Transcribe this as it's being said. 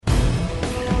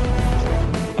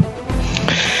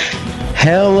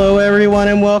Hello, everyone,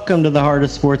 and welcome to the Heart of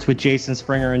Sports with Jason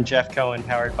Springer and Jeff Cohen,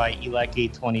 powered by ELEC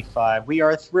 825. We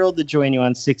are thrilled to join you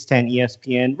on 610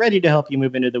 ESPN, ready to help you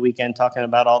move into the weekend, talking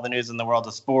about all the news in the world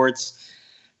of sports.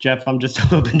 Jeff, I'm just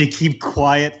hoping to keep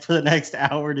quiet for the next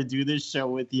hour to do this show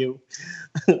with you.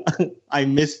 I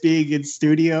miss being in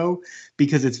studio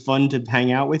because it's fun to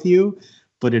hang out with you,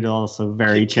 but it's also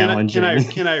very challenging.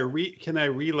 Can I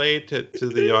relay to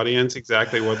the audience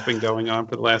exactly what's been going on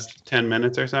for the last 10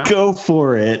 minutes or so? Go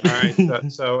for it. All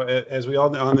right. So as we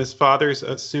all know, on this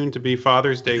soon-to-be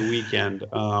Father's Day weekend,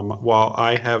 while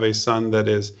I have a son that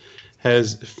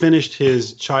has finished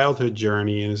his childhood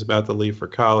journey and is about to leave for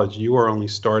college, you are only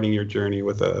starting your journey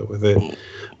with a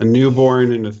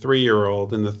newborn and a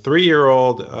 3-year-old. And the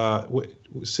 3-year-old,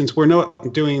 since we're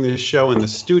not doing this show in the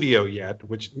studio yet,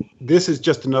 which this is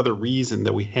just another reason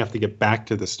that we have to get back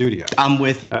to the studio. I'm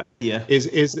with you.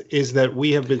 Is that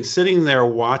we have been sitting there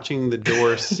watching the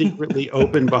door secretly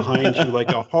open behind you like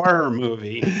a horror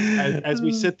movie as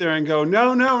we sit there and go,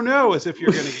 no, as if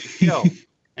you're going to get killed.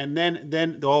 And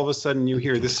then all of a sudden you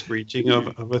hear the screeching of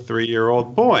a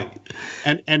 3-year-old boy.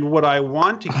 And what I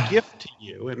want to gift to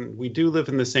you, and we do live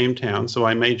in the same town, so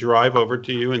I may drive over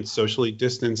to you and socially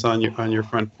distance on your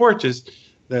front porch, is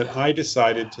that I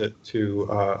decided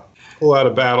to pull out a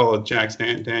bottle of Jack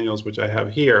Daniels, which I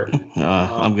have here.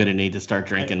 I'm going to need to start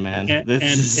drinking, man. And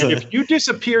if you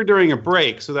disappear during a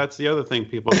break, so that's the other thing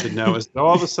people should know, is that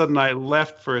all of a sudden I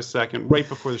left for a second right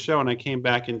before the show, and I came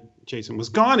back and Jason was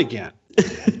gone again.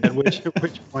 At which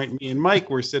point me and Mike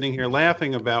were sitting here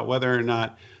laughing about whether or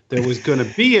not there was going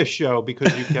to be a show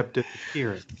because you kept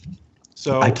disappearing.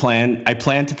 So I plan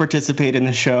to participate in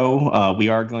the show. We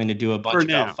are going to do a bunch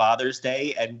about Father's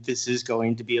Day, and this is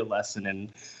going to be a lesson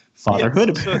in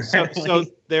fatherhood. Yeah, so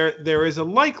there is a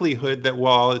likelihood that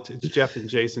while it's Jeff and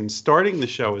Jason starting the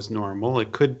show as normal,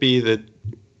 it could be that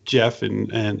Jeff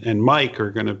and Mike are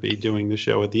going to be doing the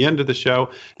show at the end of the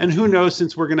show. And who knows,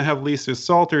 since we're going to have Lisa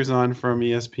Salters on from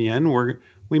ESPN,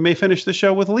 we may finish the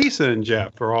show with Lisa and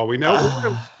Jeff, for all we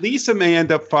know. Lisa may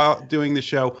end up doing the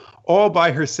show all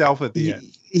by herself at the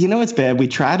end. You know, it's bad. We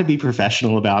try to be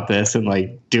professional about this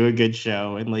and do a good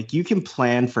show. And you can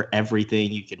plan for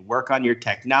everything. You can work on your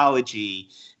technology.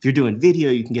 If you're doing video,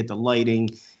 you can get the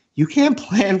lighting. You can't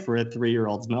plan for a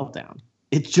 3-year-old's meltdown.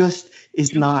 It just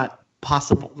is not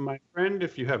possible. My friend,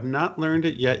 if you have not learned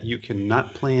it yet, you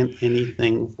cannot plan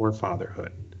anything for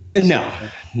fatherhood. No,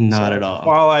 not at all.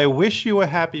 While I wish you a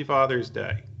happy Father's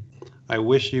Day, I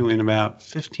wish you in about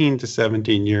 15 to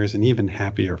 17 years an even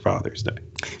happier Father's Day.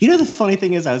 You know, the funny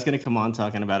thing is I was going to come on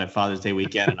talking about it Father's Day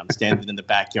weekend, and I'm standing in the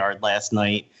backyard last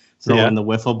night throwing the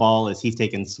wiffle ball as he's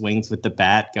taking swings with the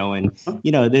bat going,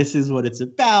 this is what it's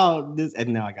about. And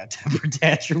now I got temper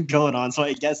tantrum going on. So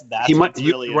I guess that's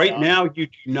really right now, you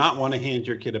do not want to hand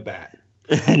your kid a bat.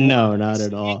 No, not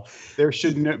at all. There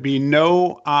should be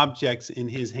no objects in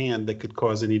his hand that could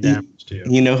cause any damage to you.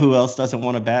 You know who else doesn't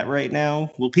want a bat right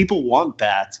now? Well, people want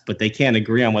bats, but they can't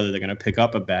agree on whether they're going to pick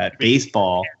up a bat.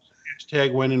 Baseball.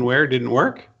 Hashtag when and where didn't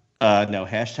work? No,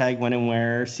 hashtag when and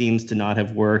where seems to not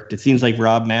have worked. It seems like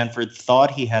Rob Manfred thought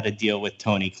he had a deal with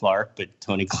Tony Clark, but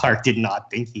Tony Clark did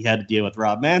not think he had a deal with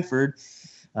Rob Manfred.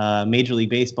 Major League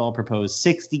Baseball proposed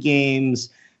 60 games.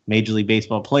 Major League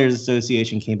Baseball Players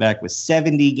Association came back with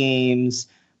 70 games.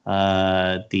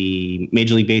 The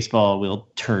Major League Baseball will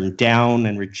turn down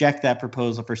and reject that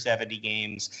proposal for 70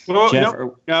 games.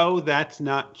 Well, no, that's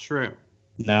not true.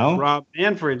 No? Rob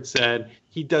Manfred said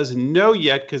he doesn't know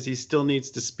yet because he still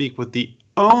needs to speak with the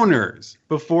owners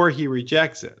before he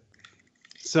rejects it.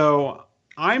 So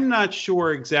I'm not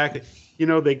sure exactly.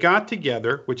 They got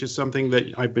together, which is something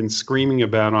that I've been screaming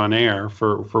about on air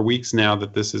for weeks now,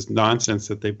 that this is nonsense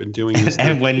that they've been doing.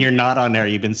 And when you're not on air,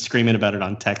 you've been screaming about it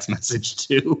on text message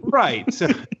too. Right.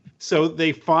 So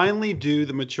they finally do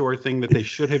the mature thing that they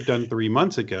should have done 3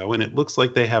 months ago, and it looks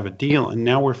like they have a deal, and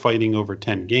now we're fighting over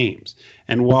 10 games.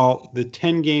 And while the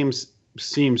 10 games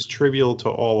seems trivial to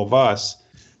all of us,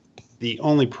 the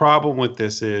only problem with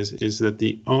this is that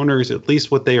the owners, at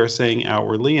least what they are saying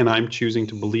outwardly, and I'm choosing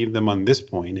to believe them on this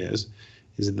point, is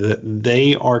that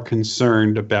they are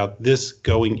concerned about this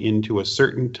going into a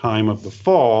certain time of the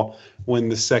fall when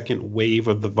the second wave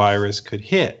of the virus could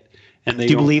hit. And they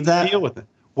Do you believe that? Deal with it.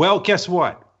 Well, guess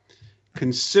what?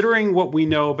 Considering what we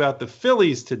know about the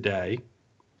Phillies today,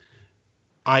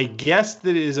 I guess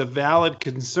that is a valid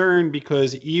concern,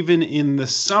 because even in the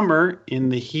summer, in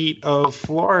the heat of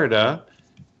Florida,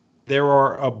 there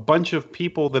are a bunch of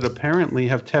people that apparently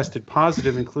have tested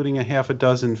positive, including a half a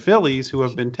dozen Phillies who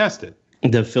have been tested.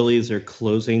 The Phillies are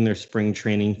closing their spring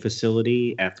training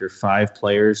facility after 5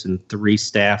 players and 3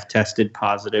 staff tested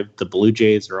positive. The Blue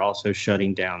Jays are also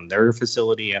shutting down their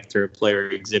facility after a player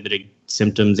exhibited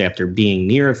symptoms after being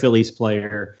near a Phillies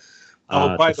player.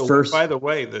 By the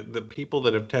way, the people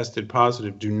that have tested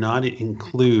positive do not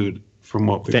include, from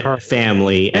what we've heard,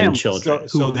 family and children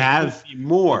who have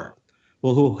more.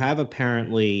 Well, who have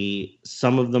apparently,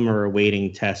 some of them are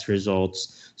awaiting test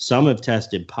results. Some have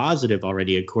tested positive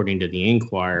already, according to the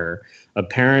Inquirer.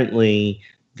 Apparently,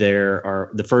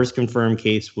 the first confirmed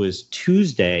case was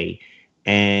Tuesday,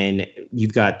 and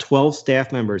you've got 12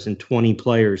 staff members and 20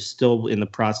 players still in the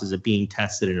process of being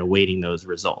tested and awaiting those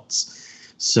results.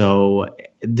 So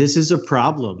this is a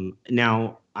problem.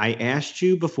 Now, I asked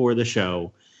you before the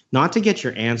show, not to get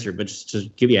your answer, but just to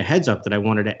give you a heads up that I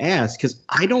wanted to ask, because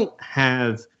I don't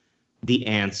have the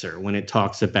answer when it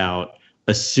talks about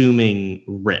assuming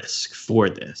risk for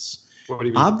this. What do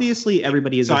you mean? Obviously,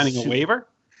 everybody is signing a waiver?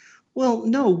 Well,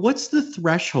 no. What's the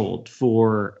threshold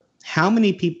for how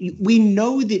many people? We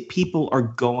know that people are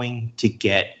going to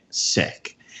get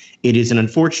sick. It is an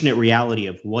unfortunate reality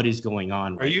of what is going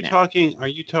on right now. Are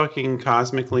you talking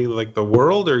cosmically, like the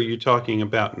world, or are you talking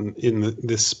about in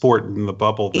this sport, in the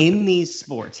bubble? In these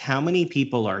sports, how many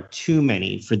people are too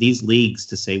many for these leagues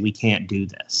to say we can't do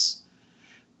this?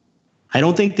 I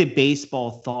don't think that baseball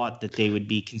thought that they would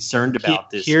be concerned about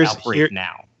this outbreak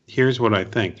now. Here's what I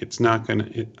think. It's not going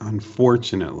to,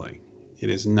 unfortunately, it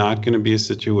is not going to be a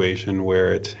situation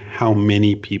where it's how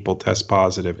many people test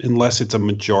positive, unless it's a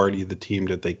majority of the team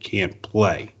that they can't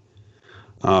play.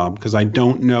 Because I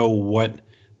don't know what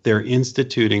they're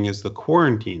instituting as the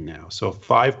quarantine now. So if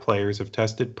 5 players have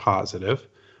tested positive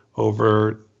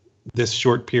over this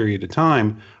short period of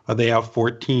time, are they out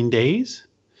 14 days?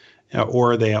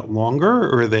 Or are they out longer,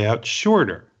 or are they out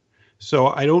shorter? So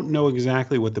I don't know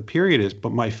exactly what the period is,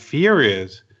 but my fear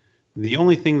is the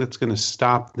only thing that's going to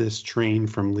stop this train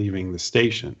from leaving the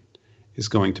station is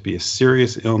going to be a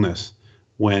serious illness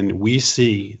when we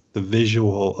see the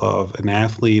visual of an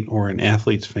athlete or an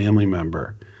athlete's family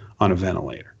member on a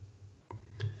ventilator.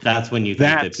 That's when you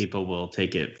think that people will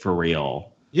take it for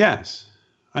real. Yes.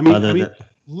 I mean,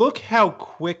 look how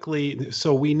quickly.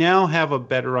 So we now have a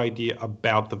better idea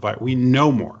about the virus. We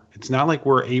know more. It's not like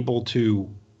we're able to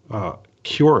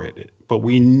cure it, but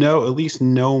we at least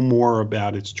know more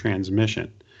about its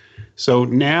transmission. So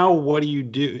now what do you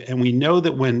do? And we know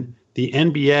that when the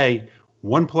NBA,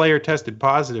 1 player tested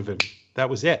positive, and that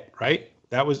was it, right?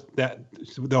 That was that.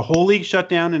 The whole league shut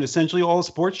down, and essentially all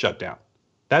sports shut down.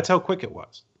 That's how quick it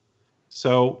was.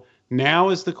 So now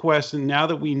is the question, now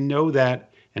that we know that,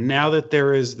 and now that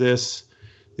there is this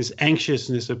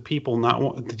anxiousness of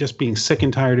people just being sick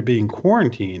and tired of being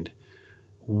quarantined,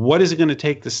 what is it going to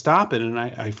take to stop it? And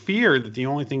I fear that the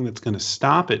only thing that's going to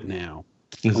stop it now,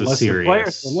 unless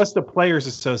the Players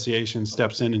Association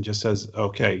steps in and just says,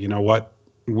 okay, you know what?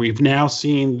 We've now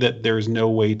seen that there's no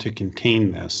way to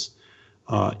contain this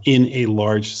in a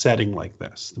large setting like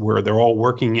this, where they're all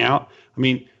working out. I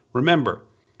mean, remember,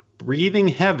 breathing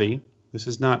heavy, this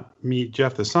is not me,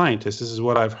 Jeff the scientist, this is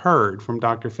what I've heard from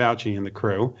Dr. Fauci and the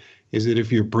crew, is that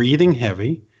if you're breathing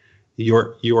heavy,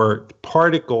 your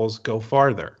particles go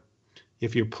farther.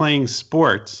 If you're playing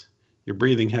sports, you're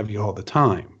breathing heavy all the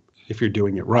time if you're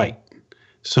doing it right.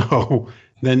 So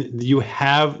then you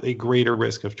have a greater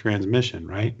risk of transmission,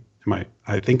 right?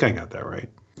 I think I got that right.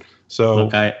 So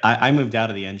look, I moved out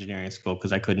of the engineering school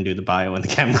because I couldn't do the bio and the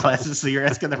chem classes. So you're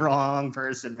asking the wrong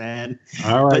person, man.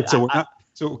 All right.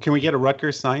 So can we get a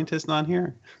Rutgers scientist on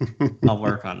here? I'll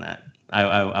work on that.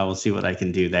 I will see what I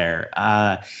can do there.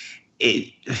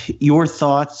 Your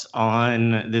thoughts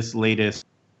on this latest?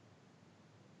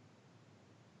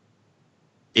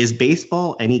 Is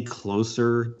baseball any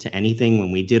closer to anything?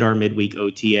 When we did our midweek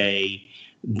OTA,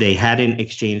 they hadn't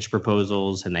exchanged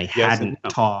proposals and they hadn't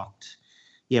talked.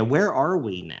 Yeah, where are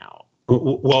we now?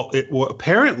 Well,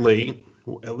 apparently,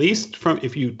 at least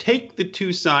if you take the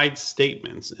two sides'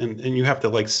 statements and you have to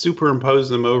like superimpose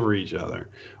them over each other,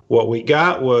 what we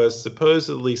got was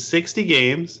supposedly 60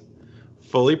 games,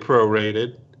 fully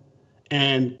prorated,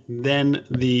 and then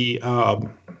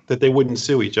that they wouldn't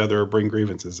sue each other or bring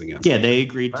grievances against. Yeah, they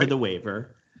agreed to the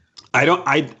waiver.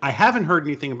 I haven't heard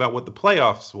anything about what the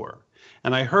playoffs were,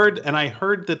 and I heard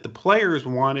that the players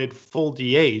wanted full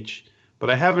DH, but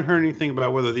I haven't heard anything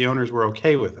about whether the owners were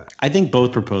okay with that. I think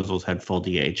both proposals had full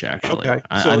DH actually. Okay,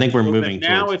 I think we're moving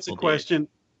now. It's a question.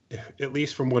 At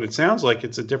least from what it sounds like,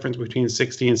 it's a difference between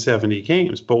 60 and 70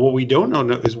 games. But what we don't know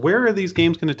is where are these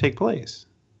games going to take place?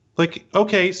 Like,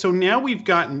 okay, so now we've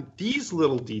gotten these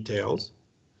little details,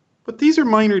 but these are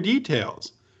minor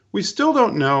details. We still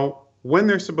don't know when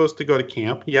they're supposed to go to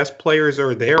camp. Yes, players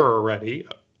are there already,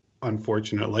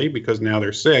 unfortunately, because now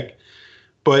they're sick.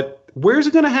 But where's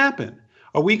it going to happen?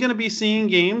 Are we going to be seeing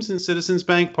games in Citizens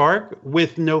Bank Park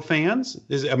with no fans?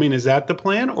 Is that the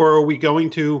plan, or are we going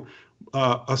to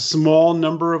a small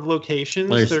number of locations?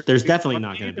 Well, there's definitely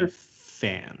not going to be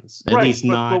fans, at right, least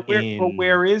not in. But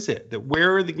where is it?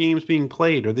 Where are the games being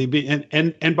played? Are they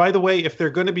and by the way, if they're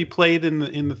going to be played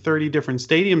in the 30 different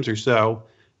stadiums or so,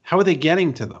 how are they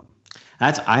getting to them?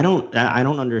 I don't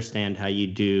understand how you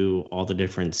do all the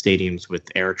different stadiums with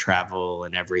air travel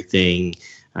and everything.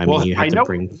 You have to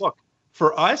bring. Look,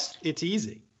 for us, it's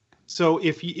easy. So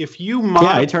if you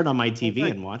I turn on my TV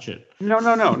and watch it. No.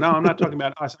 I'm not talking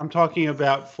about us. I'm talking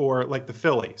about for like the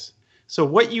Phillies. So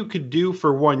what you could do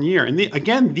for 1 year, and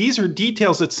again, these are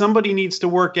details that somebody needs to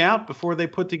work out before they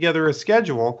put together a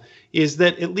schedule, is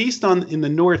that at least in the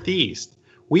Northeast,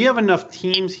 we have enough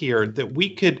teams here that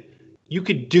you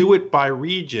could do it by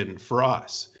region for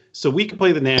us. So we could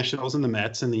play the Nationals and the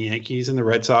Mets and the Yankees and the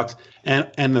Red Sox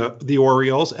and the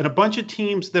Orioles and a bunch of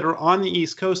teams that are on the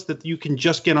East Coast that you can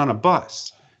just get on a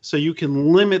bus. So you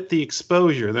can limit the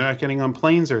exposure. They're not getting on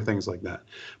planes or things like that.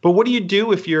 But what do you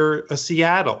do if you're a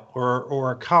Seattle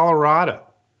or a Colorado?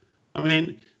 I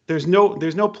mean, there's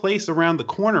no place around the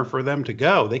corner for them to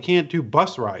go. They can't do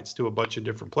bus rides to a bunch of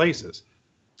different places.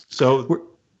 So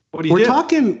what do you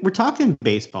do? We're talking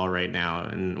baseball right now,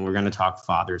 and we're going to talk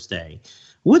Father's Day.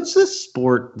 What's the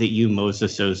sport that you most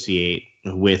associate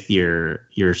with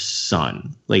your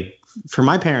son? Like, for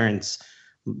my parents,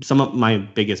 some of my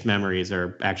biggest memories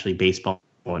are actually baseball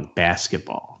and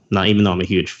basketball. Not even though I'm a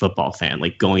huge football fan,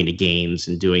 like going to games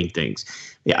and doing things.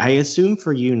 I assume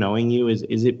for you, knowing you, is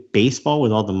it baseball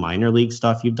with all the minor league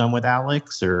stuff you've done with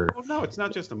Alex, or? Well, no, it's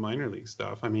not just the minor league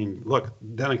stuff. I mean, look,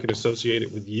 then I could associate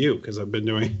it with you because I've been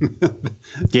doing.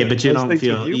 Yeah, but you don't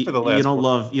feel you don't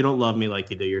love me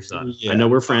like you do your son. Yeah. I know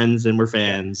we're friends and we're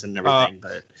fans and everything,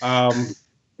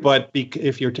 but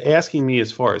if you're asking me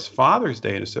as far as Father's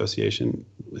Day in association,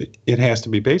 it has to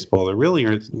be baseball. There really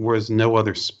was no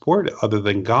other sport other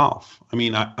than golf. I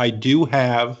mean, I do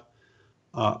have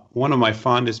one of my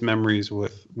fondest memories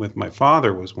with my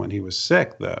father was when he was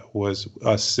sick. That was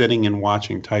us sitting and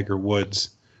watching Tiger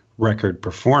Woods' record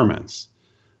performance.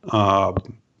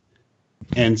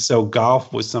 And so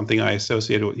golf was something I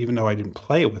associated with, even though I didn't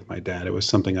play it with my dad. It was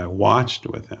something I watched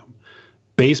with him.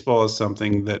 Baseball is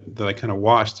something that I kind of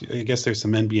watched. I guess there's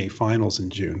some NBA finals in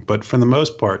June, but for the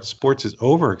most part, sports is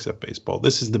over except baseball.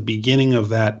 This is the beginning of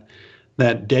that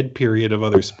dead period of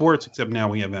other sports, except now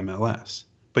we have MLS.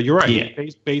 But you're right. Yeah.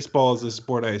 Baseball is a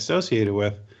sport I associated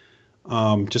with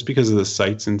just because of the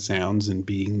sights and sounds and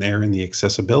being there and the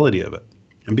accessibility of it.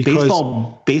 And because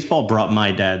baseball brought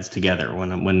my dads together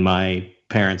when my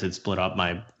parents had split up.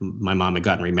 My mom had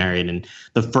gotten remarried, and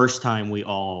the first time we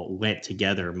all went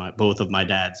together, both of my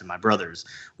dads and my brothers,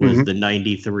 was the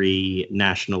 '93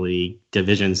 National League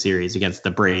Division Series against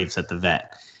the Braves at the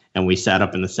Vet. And we sat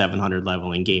up in the 700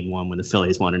 level in Game 1 when the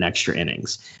Phillies won in extra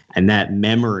innings. And that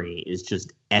memory is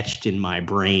just etched in my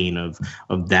brain of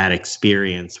that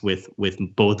experience with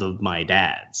both of my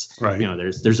dads. Right. You know,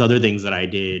 there's other things that I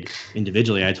did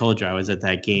individually. I told you I was at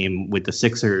that game with the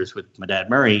Sixers with my dad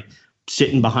Murray,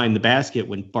 sitting behind the basket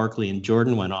when Barkley and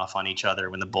Jordan went off on each other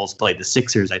when the Bulls played the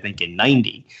Sixers, I think in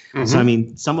 '90. So, I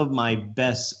mean, some of my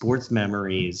best sports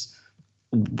memories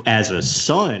as a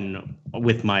son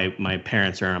with my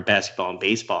parents around basketball and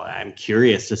baseball. I'm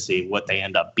curious to see what they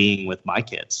end up being with my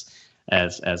kids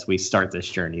as we start this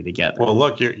journey together. Well,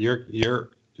 look, you're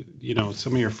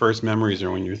some of your first memories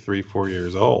are when you're 3-4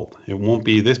 years old. It won't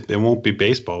be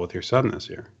baseball with your son this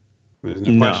year. There's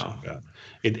no question about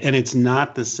it. And it's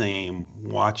not the same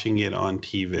watching it on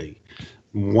TV.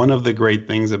 One of the great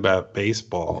things about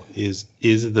baseball is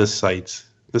the sights,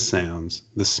 the sounds,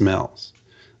 the smells.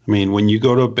 I mean, when you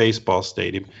go to a baseball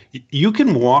stadium, you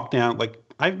can walk down, like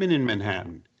I've been in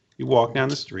Manhattan. You walk down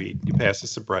the street, you pass a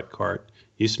soubrette cart,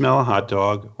 you smell a hot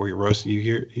dog, or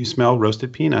you smell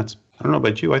roasted peanuts. I don't know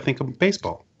about you, I think of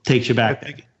baseball. Takes you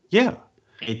back. Yeah.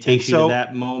 It takes you to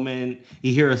that moment.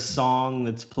 You hear a song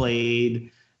that's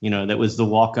played, that was the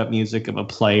walk-up music of a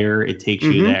player. It takes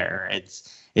you there.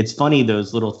 It's funny,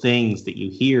 those little things that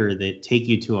you hear that take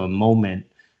you to a moment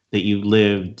that you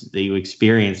lived, that you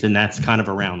experienced, and that's kind of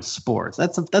around sports.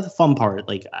 That's a fun part.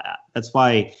 Like that's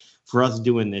why for us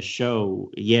doing this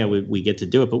show, we get to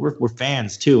do it, but we're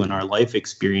fans too, and our life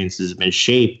experiences have been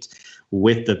shaped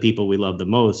with the people we love the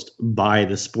most by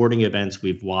the sporting events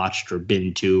we've watched or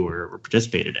been to or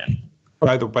participated in.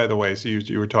 By the way, so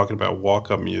you were talking about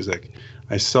walk-up music.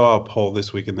 I saw a poll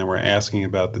this week, and they were asking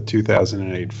about the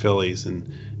 2008 Phillies,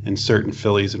 and and certain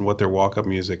Phillies and what their walk-up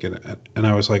music, and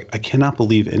I was like, I cannot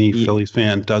believe any Phillies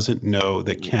fan doesn't know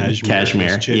that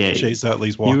Cashmere. Chase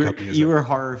Utley's walk-up music. You were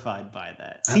horrified by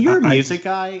that. See, you're a music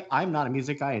guy. I'm not a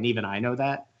music guy, and even I know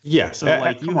that. Yes, so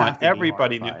like, come on,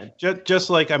 everybody knew.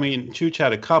 Just like, I mean, Chooch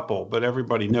had a couple, but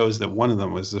everybody knows that one of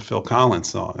them was the Phil Collins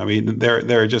song. I mean,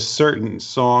 there are just certain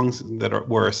songs that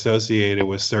were associated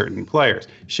with certain players.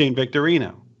 Shane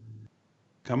Victorino,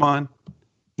 come on.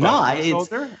 No,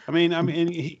 older. I mean,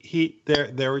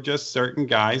 there were just certain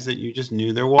guys that you just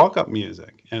knew their walk-up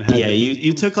music, and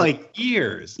you took like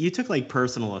years. You took like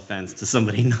personal offense to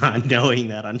somebody not knowing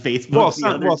that on Facebook.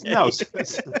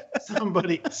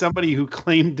 Somebody who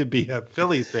claimed to be a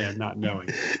Phillies fan not knowing.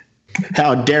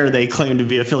 How dare they claim to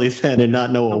be a Phillies fan and not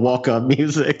know a walk-up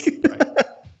music?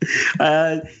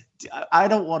 Right. I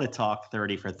don't want to talk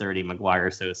 30 for 30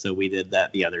 McGuire, so we did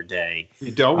that the other day. You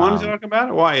don't want to talk about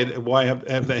it? Why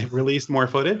have they released more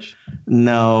footage?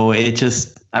 No,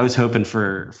 I was hoping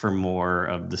for more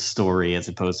of the story as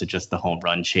opposed to just the home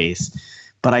run chase.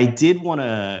 But I did want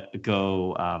to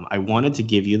go. I wanted to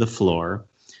give you the floor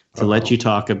to let you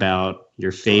talk about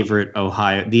your favorite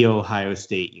Ohio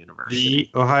State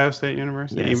University. The Ohio State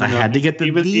University. Yes, I had to get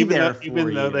the V there for you.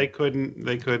 Even though they couldn't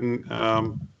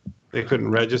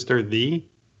register the.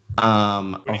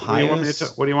 What do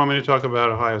you want me to talk about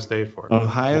Ohio State for?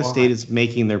 Ohio State is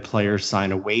making their players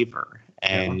sign a waiver,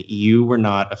 and you were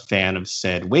not a fan of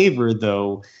said waiver,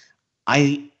 though.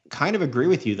 I kind of agree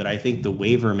with you that I think the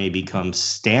waiver may become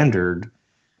standard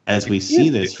as we see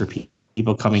this for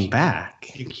people coming back.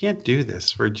 You can't do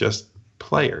this for just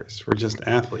players, for just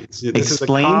athletes.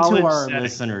 Explain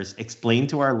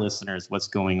to our listeners what's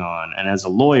going on. And as a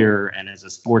lawyer and as a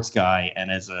sports guy and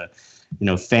as a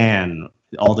fan,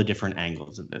 all the different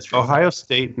angles of this. Ohio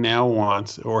State now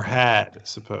wants, or had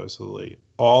supposedly,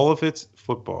 all of its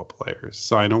football players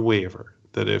sign a waiver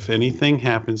that if anything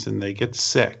happens and they get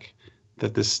sick,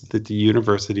 that the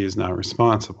university is not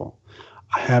responsible.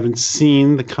 I haven't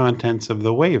seen the contents of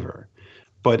the waiver,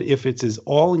 but if it's as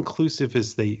all-inclusive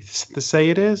as they say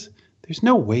it is, there's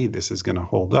no way this is going to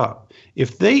hold up.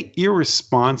 If they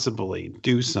irresponsibly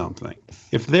do something,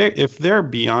 if they're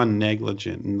beyond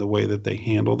negligent in the way that they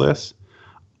handle this,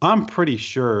 I'm pretty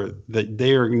sure that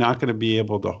they are not going to be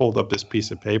able to hold up this piece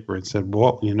of paper and said,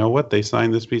 well, you know what? They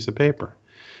signed this piece of paper.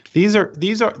 These are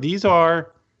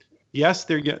yes,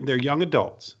 they're young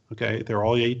adults. Okay, they're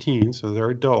all 18, so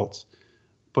they're adults,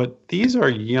 but these are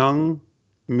young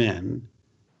men.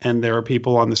 And there are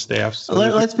people on the staff. So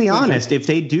let's be honest. If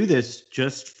they do this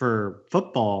just for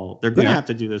football, they're going to have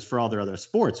to do this for all their other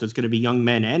sports. So it's going to be young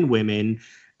men and women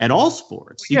at all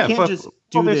sports. You can't just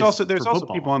do there's this also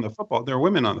people on the football. There are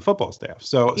women on the football staff.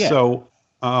 So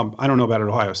I don't know about at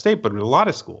Ohio State, but at a lot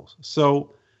of schools.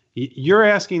 So you're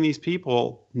asking these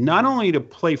people not only to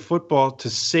play football to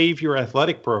save your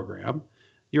athletic program,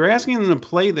 you're asking them to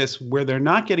play this where they're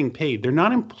not getting paid. They're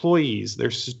not employees. They're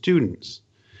students.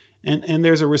 And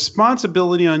there's a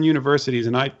responsibility on universities,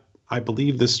 and I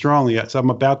believe this strongly. So I'm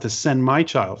about to send my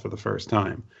child for the first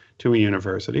time to a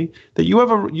university, that you have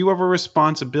a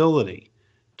responsibility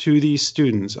to these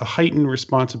students, a heightened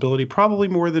responsibility, probably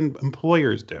more than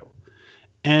employers do.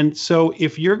 And so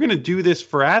if you're going to do this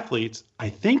for athletes, I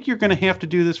think you're going to have to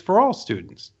do this for all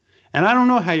students. And I don't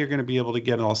know how you're going to be able to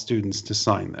get all students to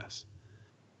sign this.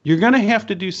 You're going to have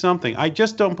to do something. I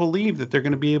just don't believe that they're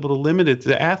going to be able to limit it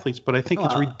to athletes, but I think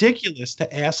it's ridiculous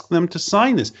to ask them to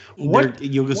sign this.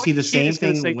 You'll see the same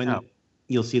thing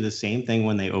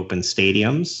when they open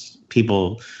stadiums.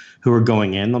 People who are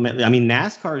going in. I mean,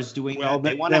 NASCAR is doing that.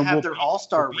 They want to have their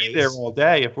all-star race there all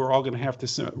day. If we're all going to have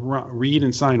to read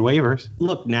and sign waivers.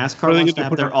 Look, NASCAR wants to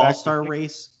have their all-star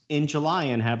race in July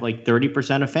and have like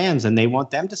 30% of fans, and they want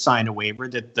them to sign a waiver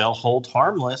that they'll hold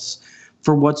harmless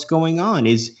for what's going on.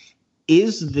 Is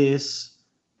this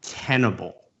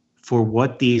tenable for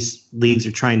what these leagues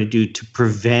are trying to do to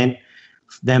prevent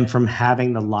them from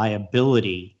having the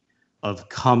liability of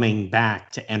coming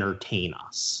back to entertain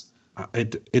us?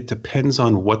 It depends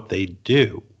on what they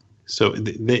do. So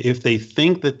if they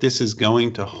think that this is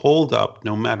going to hold up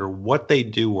no matter what they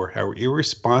do or how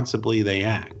irresponsibly they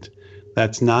act,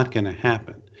 that's not going to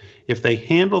happen. If they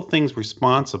handle things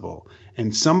responsible,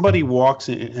 and somebody walks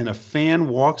in and a fan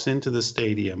walks into the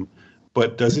stadium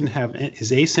but is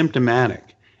asymptomatic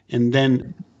and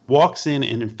then walks in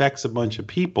and infects a bunch of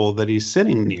people that he's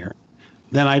sitting near,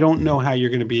 then I don't know how you're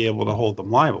going to be able to hold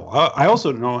them liable. I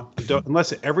also don't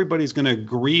unless everybody's going to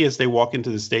agree as they walk into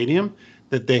the stadium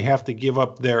that they have to give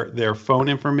up their phone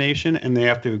information and they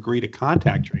have to agree to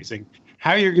contact tracing,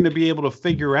 how you're going to be able to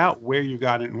figure out where you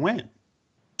got it and when.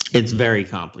 It's very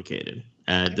complicated,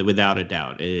 without a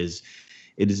doubt.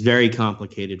 it is very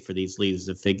complicated for these leagues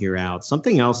to figure out.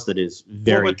 Something else that is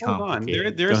very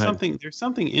complicated. There's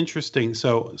something interesting.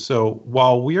 So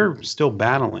while we're still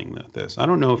battling this, I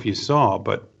don't know if you saw,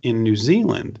 but in New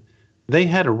Zealand, they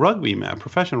had a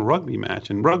professional rugby match,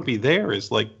 and rugby there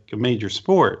is like a major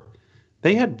sport.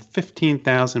 They had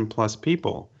 15,000 plus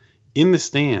people in the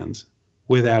stands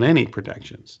without any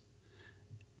protections.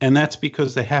 And that's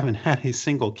because they haven't had a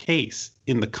single case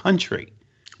in the country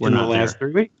in the last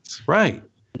 3 weeks. Right.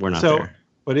 We're not there.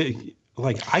 But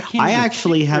I can't. I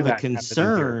actually have a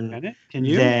concern Can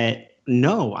you?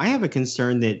 I have a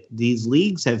concern that these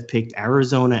leagues have picked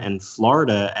Arizona and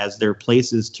Florida as their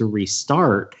places to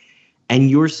restart. And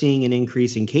you're seeing an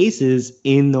increase in cases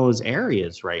in those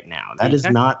areas right now. That is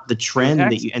not the trend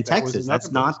Texas.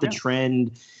 That's not the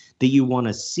trend that you want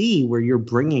to see, where you're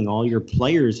bringing all your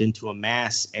players into a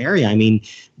mass area. I mean,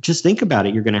 just think about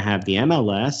it. You're going to have the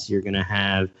MLS. You're going to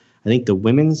have, I think, the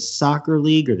Women's Soccer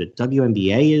League, or the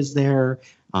WNBA is there.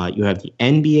 You have the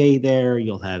NBA there.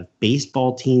 You'll have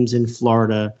baseball teams in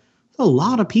Florida. A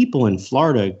lot of people in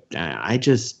Florida.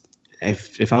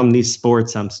 If I'm these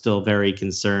sports, I'm still very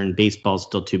concerned. Baseball's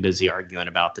still too busy arguing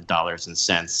about the dollars and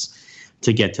cents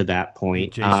to get to that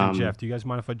point. Jason, Jeff, do you guys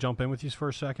mind if I jump in with you for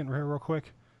a second real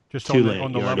quick? Just on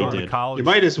the level of the college. You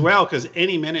might as well, because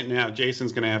any minute now,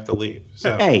 Jason's going to have to leave.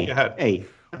 So, go ahead. Hey.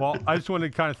 Well, I just wanted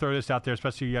to kind of throw this out there,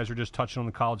 especially you guys were just touching on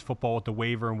the college football with the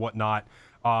waiver and whatnot.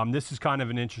 This is kind of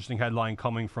an interesting headline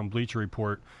coming from Bleacher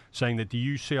Report, saying that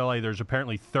the UCLA, there's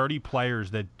apparently 30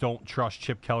 players that don't trust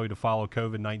Chip Kelly to follow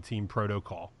COVID-19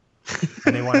 protocol.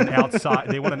 And they want an outside.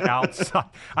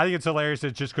 I think it's hilarious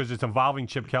that just because it's involving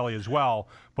Chip Kelly as well,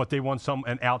 but they want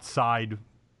an outside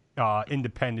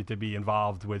independent to be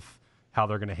involved with how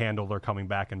they're going to handle their coming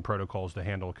back and protocols to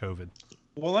handle COVID.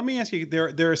 Well, let me ask you,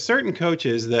 there are certain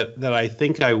coaches that I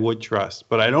think I would trust,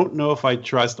 but I don't know if I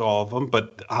trust all of them.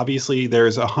 But obviously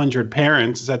there's 100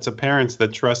 sets of parents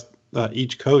that trust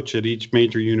each coach at each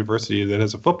major university that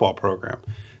has a football program.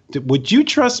 Would you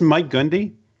trust Mike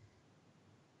Gundy,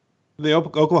 the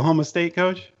Oklahoma State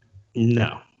coach?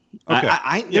 No.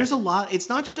 Okay. There's a lot. It's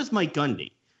not just Mike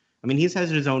Gundy. I mean, he's had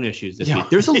his own issues this week.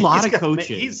 There's a lot of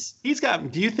coaches.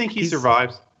 Do you think he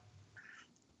survives?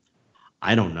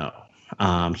 I don't know.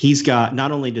 He's got,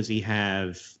 not only does he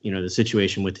have, the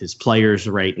situation with his players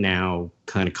right now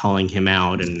kind of calling him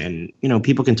out, and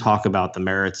people can talk about the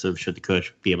merits of should the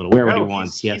coach be able to wear what he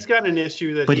wants. He's got an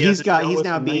issue that, but he's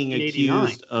now being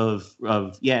accused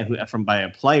by a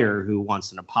player who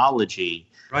wants an apology.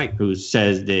 Right. Who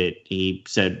says that he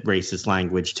said racist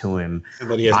language to him. And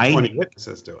that he has 20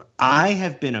 witnesses to it. I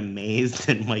have been amazed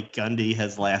that Mike Gundy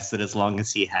has lasted as long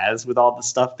as he has with all the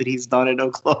stuff that he's done at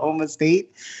Oklahoma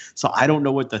State. So I don't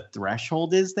know what the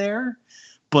threshold is there,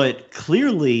 but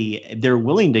clearly they're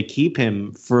willing to keep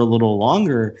him for a little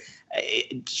longer.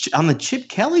 On the Chip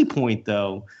Kelly point,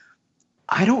 though,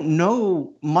 I don't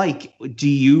know, Mike, do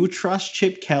you trust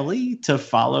Chip Kelly to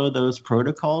follow those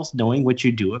protocols, knowing what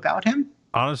you do about him?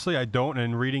 Honestly, I don't.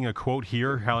 And reading a quote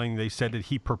here, how they said that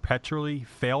he perpetually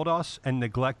failed us and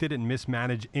neglected and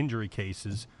mismanaged injury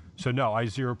cases. So no, I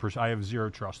have zero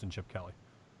trust in Chip Kelly.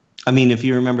 I mean, if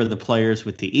you remember the players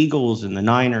with the Eagles and the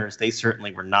Niners, they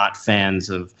certainly were not fans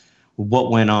of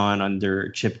what went on under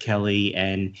Chip Kelly.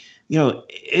 And,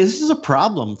 this is a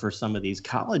problem for some of these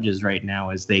colleges right now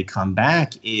as they come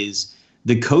back, is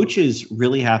the coaches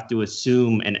really have to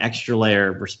assume an extra layer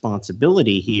of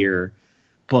responsibility here.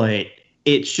 But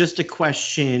it's just a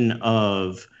question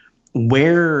of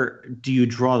where do you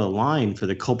draw the line for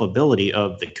the culpability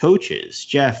of the coaches?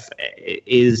 Jeff,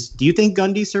 do you think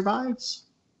Gundy survives?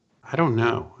 I don't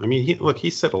know. I mean, he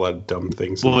said a lot of dumb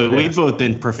things. Well, we've both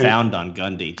been profound on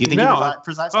Gundy. Do you think he was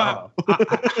precise?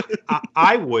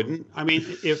 I wouldn't. I mean,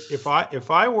 if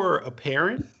I were a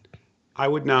parent, I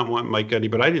would not want Mike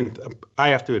Gundy, but I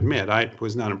have to admit, I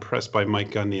was not impressed by Mike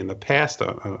Gundy in the past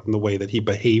on the way that he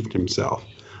behaved himself.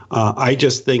 I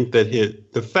just think that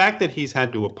the fact that he's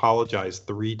had to apologize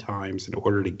 3 times in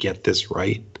order to get this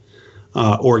right,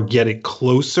 or get it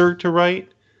closer to right,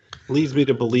 leads me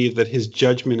to believe that his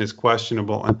judgment is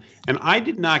questionable. And I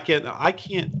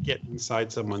can't get inside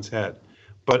someone's head,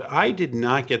 but I did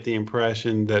not get the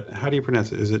impression that, how do you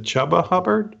pronounce it? Is it Chuba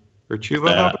Hubbard or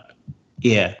Chuba Hubbard?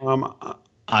 Yeah.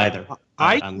 Either.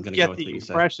 I didn't get the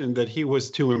impression that he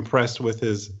was too impressed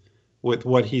with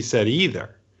what he said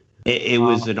either. It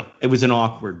was an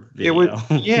awkward video.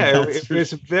 It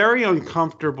was very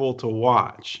uncomfortable to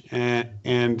watch,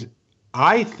 and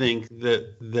I think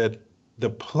that the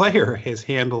player has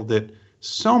handled it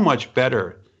so much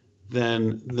better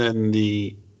than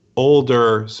the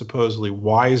older, supposedly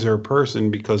wiser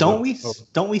person. Because don't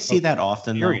we see that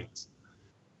often? Though?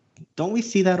 don't we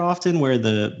see that often where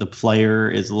the player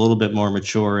is a little bit more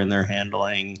mature in their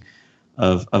handling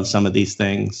of some of these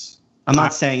things? I'm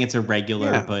not saying it's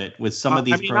irregular, but with some of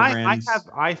these programs,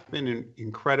 I've been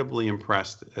incredibly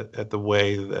impressed at the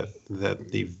way that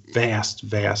the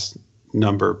vast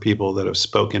number of people that have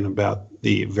spoken about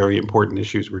the very important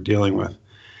issues we're dealing with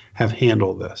have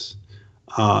handled this,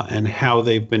 and how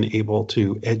they've been able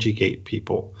to educate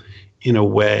people in a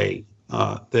way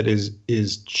that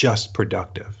is just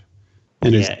productive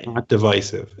and is not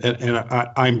divisive.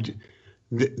 And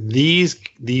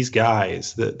these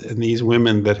guys and these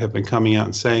women that have been coming out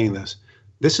and saying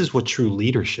this is what true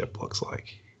leadership looks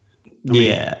like.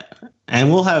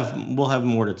 And we'll have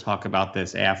more to talk about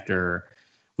this after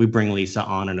we bring Lisa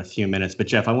on in a few minutes. But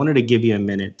Jeff, I wanted to give you a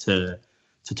minute to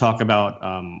talk about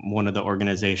one of the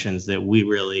organizations that we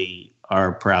really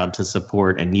are proud to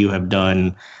support, and you have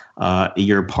done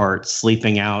your part,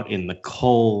 sleeping out in the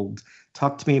cold.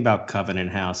 Talk to me about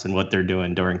Covenant House and what they're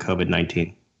doing during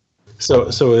COVID-19.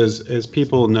 So as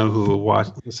people know who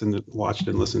watched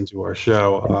and listened to our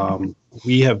show,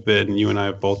 you and I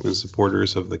have both been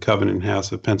supporters of the Covenant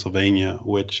House of Pennsylvania,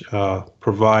 which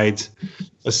provides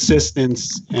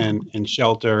assistance and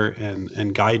shelter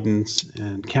and guidance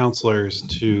and counselors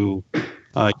to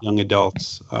young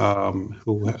adults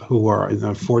who are in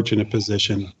a fortunate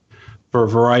position for a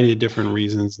variety of different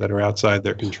reasons that are outside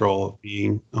their control of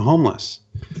being homeless.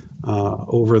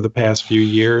 Over the past few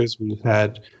years, we've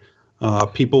had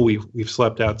people we've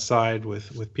slept outside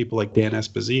with people like Dan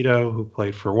Esposito, who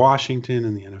played for Washington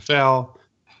in the NFL.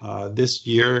 This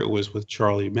year it was with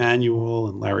Charlie Emanuel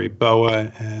and Larry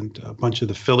Boa and a bunch of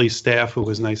the Philly staff who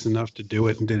was nice enough to do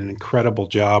it and did an incredible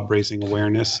job raising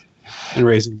awareness and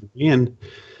raising money. And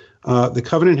the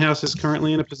Covenant House is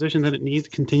currently in a position that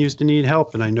it continues to need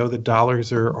help. And I know that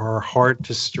dollars are hard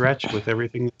to stretch with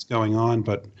everything that's going on,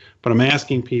 but I'm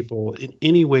asking people in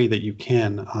any way that you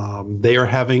can. They are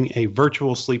having a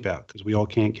virtual sleep out because we all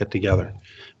can't get together.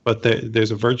 But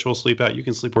there's a virtual sleep out. You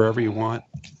can sleep wherever you want.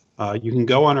 You can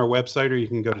go on our website, or you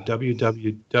can go to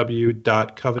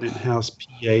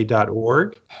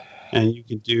www.covenanthousepa.org. And you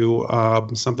can do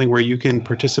something where you can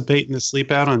participate in the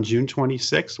sleep out on June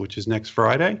 26th, which is next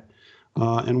Friday.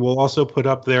 And we'll also put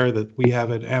up there that we have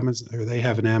an Amazon, or they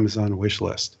have an Amazon wish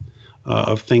list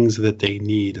of things that they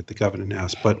need at the Covenant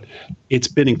House. But it's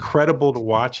been incredible to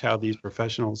watch how these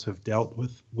professionals have dealt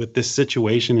with this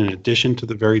situation, in addition to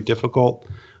the very difficult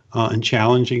and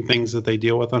challenging things that they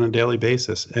deal with on a daily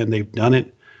basis. And they've done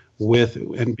it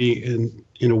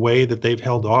in a way that they've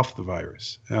held off the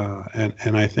virus.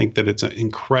 And I think that it's an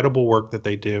incredible work that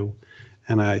they do.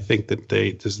 And I think that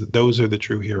those are the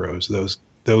true heroes,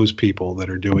 those people that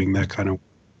are doing that kind of.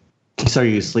 So are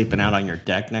you sleeping out on your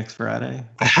deck next Friday?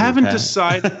 I haven't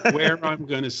decided where I'm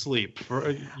going to sleep.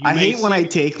 I hate when I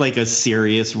take like a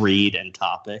serious read and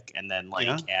topick and then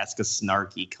ask a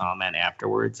snarky comment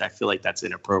afterwards. I feel like that's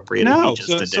inappropriate. No,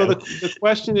 so the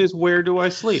question is, where do I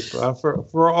sleep?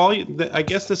 For all, I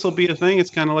guess this will be a thing.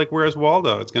 It's kind of like, where's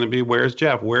Waldo? It's going to be, where's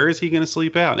Jeff? Where is he going to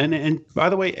sleep out? And by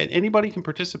the way, anybody can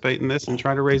participate in this and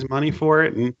try to raise money for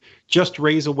it and just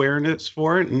raise awareness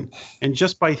for it. And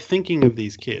just by thinking of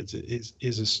these kids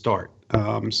is a start.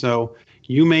 So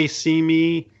you may see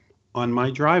me on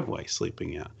my driveway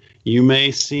sleeping out. You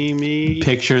may see me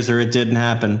pictures, or it didn't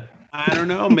happen. I don't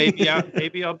know. Maybe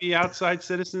I'll be outside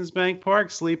Citizens Bank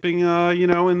Park sleeping,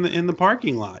 in the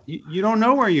parking lot. You don't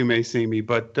know where you may see me,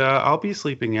 but I'll be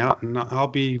sleeping out, and I'll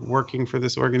be working for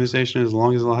this organization as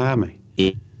long as they'll have me.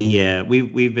 Yeah,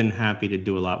 we've been happy to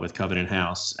do a lot with Covenant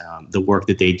House. The work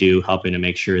that they do, helping to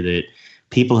make sure that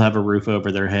people have a roof over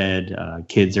their head.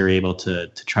 Kids are able to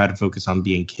try to focus on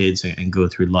being kids and go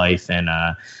through life. And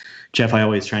Jeff, I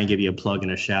always try and give you a plug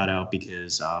and a shout out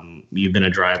because you've been a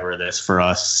driver of this for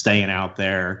us, staying out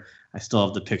there. I still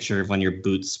have the picture of when your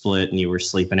boots split and you were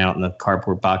sleeping out in the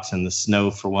cardboard box in the snow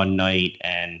for one night.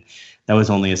 And that was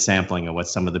only a sampling of what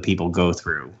some of the people go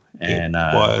through. And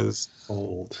it was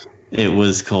cold. It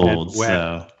was cold. And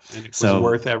wet, and it was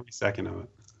worth every second of it.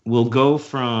 We'll go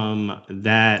from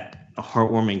that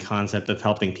heartwarming concept of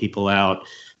helping people out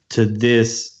to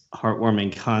this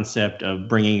heartwarming concept of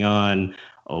bringing on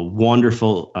a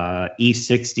wonderful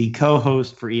E60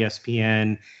 co-host for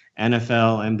ESPN,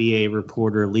 NFL, NBA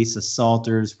reporter Lisa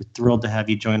Salters. We're thrilled to have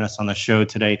you join us on the show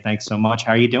today. Thanks so much.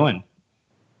 How are you doing?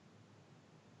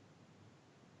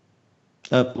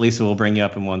 Lisa, we'll bring you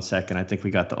up in 1 second. I think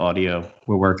we got the audio.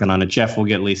 We're working on it. Jeff, we'll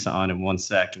get Lisa on in 1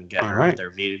 sec and get her out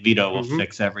there. Vito will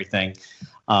fix everything.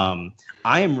 I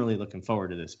am really looking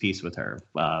forward to this piece with her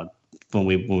when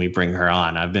we bring her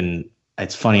on.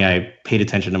 It's funny, I paid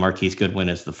attention to Marquis Goodwin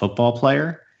as the football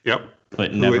player. Yep.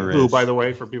 but never who, as. by the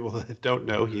way, for people that don't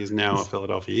know, he is now a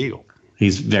Philadelphia Eagle.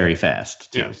 He's very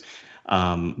fast too. Yes.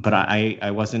 But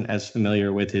I wasn't as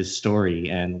familiar with his story,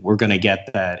 and we're going to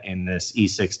get that in this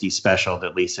E60 special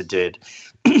that Lisa did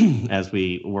as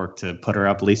we work to put her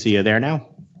up. Lisa, you there now?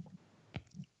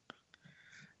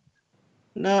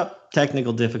 No,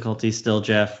 technical difficulties still,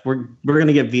 Jeff. We're going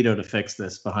to get Vito to fix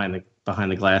this behind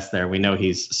the glass there. We know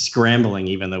he's scrambling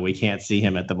even though we can't see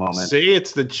him at the moment. See,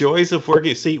 it's the joys of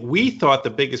working. See, we thought the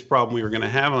biggest problem we were going to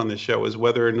have on this show was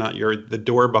whether or not the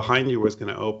door behind you was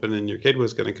going to open and your kid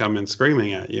was going to come in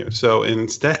screaming at you. So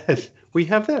instead, we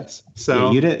have this.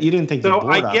 So yeah, you didn't think the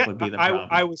board up would be the problem.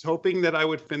 I was hoping that I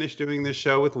would finish doing this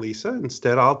show with Lisa.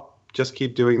 Instead, I'll just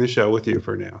keep doing the show with you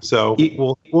for now. So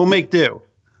we'll make do.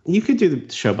 You could do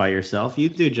the show by yourself. You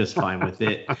do just fine with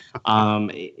it.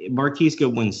 Marquis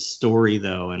Goodwin's story,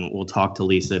 though, and we'll talk to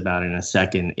Lisa about it in a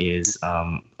second, is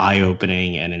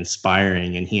eye-opening and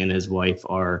inspiring. And he and his wife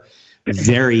are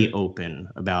very open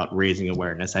about raising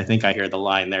awareness. I think I hear the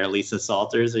line there. Lisa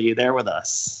Salters, are you there with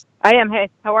us? I am.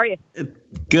 Hey, how are you?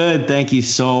 Good. Thank you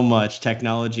so much.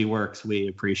 Technology works. We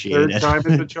appreciate it. Third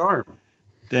time is a charm.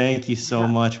 Thank you so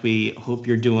much. We hope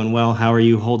you're doing well. How are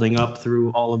you holding up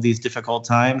through all of these difficult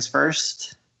times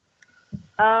first?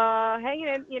 Hanging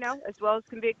in, as well as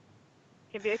can be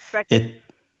expected.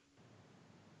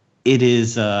 It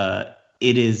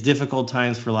is difficult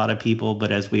times for a lot of people,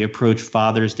 but as we approach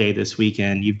Father's Day this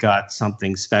weekend, you've got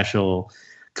something special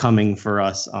coming for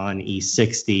us on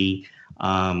E60.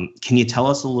 Can you tell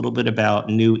us a little bit about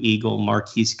new Eagle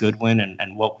Marquis Goodwin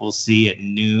and what we'll see at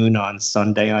noon on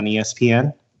Sunday on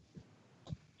ESPN?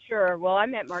 Sure. Well,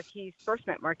 first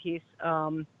met Marquis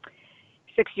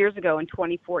 6 years ago in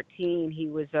 2014. He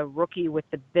was a rookie with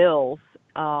the Bills,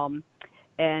 and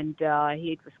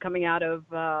he was coming out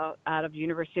of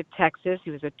University of Texas.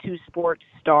 He was a two-sport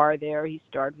star there. He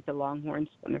starred with the Longhorns,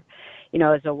 as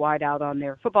a wideout on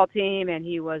their football team, and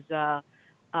he was a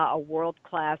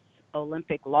world-class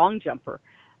Olympic long jumper.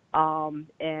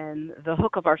 And the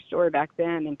hook of our story back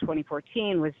then in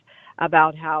 2014 was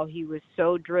about how he was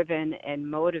so driven and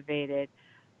motivated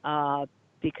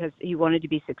because he wanted to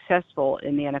be successful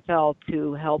in the NFL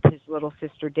to help his little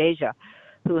sister Deja,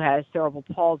 who has cerebral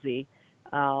palsy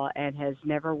and has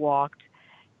never walked.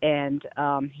 And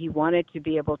he wanted to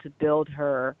be able to build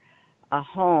her a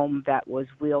home that was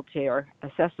wheelchair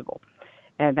accessible.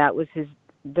 And that was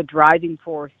the driving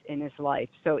force in his life.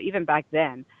 So even back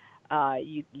then,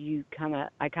 I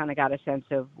kind of got a sense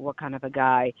of what kind of a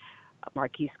guy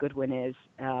Marquis Goodwin is.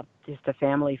 Just a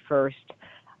family first,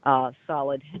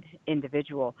 solid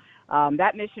individual.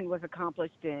 That mission was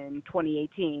accomplished in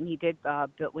 2018. He did,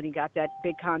 when he got that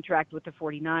big contract with the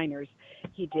 49ers,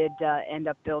 he did end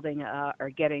up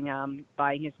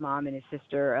buying his mom and his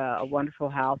sister a wonderful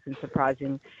house and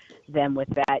surprising them with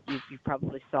that. You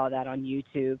probably saw that on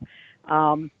YouTube.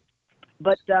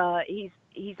 But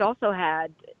he's also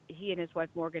he and his wife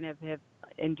Morgan have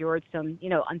endured some,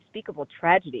 unspeakable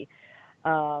tragedy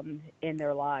in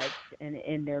their lives and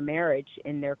in their marriage,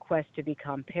 in their quest to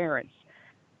become parents.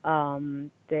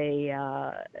 They,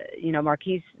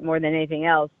 Marquis, more than anything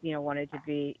else, wanted to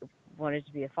be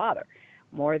a father,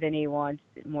 more than he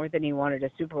wanted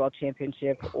a Super Bowl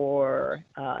championship or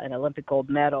an Olympic gold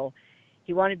medal.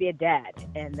 He wanted to be a dad,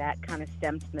 and that kind of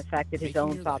stems from the fact that his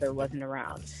own father wasn't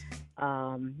around.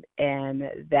 And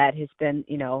that has been,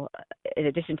 in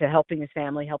addition to helping his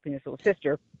family, helping his little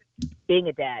sister, being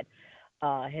a dad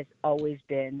has always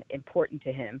been important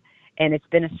to him. And it's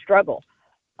been a struggle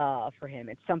for him.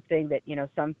 It's something that,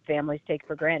 some families take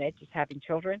for granted, just having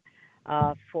children.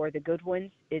 For the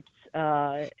Goodwins, it's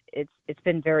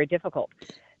been very difficult.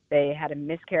 They had a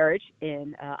miscarriage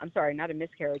not a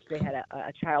miscarriage. They had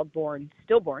a child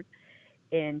stillborn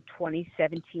in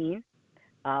 2017.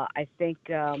 I think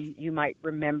you might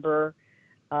remember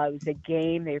it was a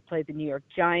game. They played the New York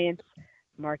Giants.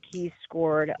 Marquis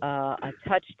scored a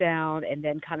touchdown and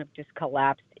then kind of just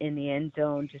collapsed in the end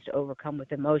zone, just overcome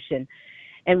with emotion.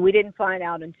 And we didn't find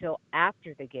out until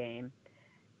after the game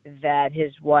that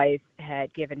his wife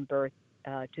had given birth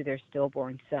to their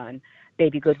stillborn son,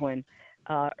 baby Goodwin,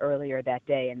 earlier that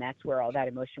day. And that's where all that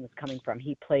emotion was coming from.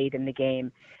 He played in the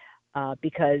game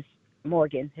because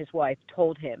Morgan, his wife,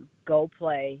 told him, go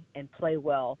play and play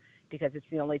well because it's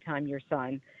the only time your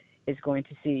son is going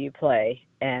to see you play.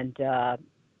 And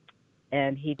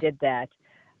he did that,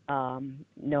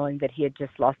 knowing that he had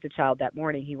just lost a child that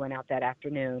morning. He went out that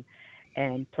afternoon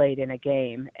and played in a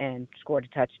game and scored a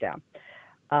touchdown.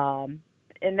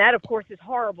 And that, of course, is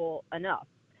horrible enough.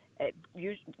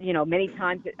 Many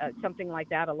times something like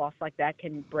that, a loss like that,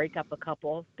 can break up a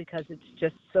couple because it's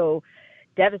just so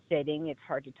devastating. It's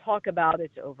hard to talk about.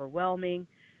 It's overwhelming.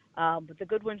 But the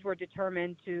Goodwins were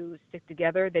determined to stick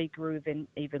together. They grew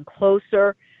even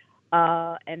closer,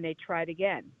 and they tried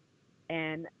again.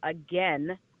 And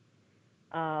again,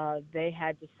 they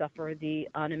had to suffer the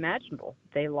unimaginable.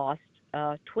 They lost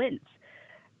twins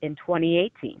in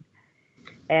 2018.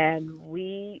 And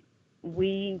we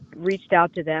reached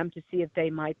out to them to see if they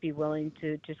might be willing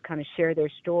to just kind of share their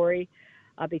story,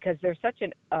 because they're such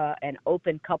an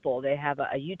open couple. They have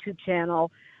a YouTube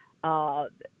channel.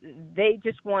 They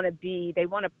just want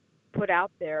to put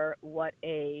out there what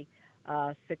a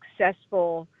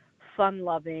successful,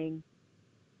 fun-loving,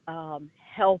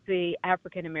 healthy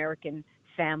African-American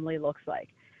family looks like.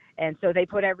 And so they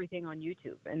put everything on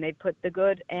YouTube, and they put the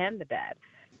good and the bad.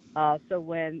 So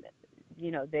when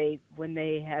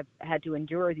they have had to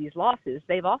endure these losses,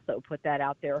 they've also put that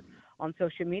out there on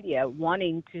social media,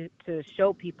 wanting to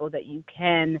show people that you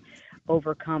can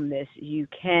overcome this, you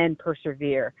can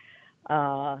persevere.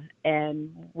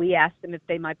 And we asked them if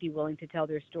they might be willing to tell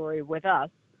their story with us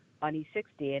on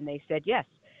E60, and they said yes.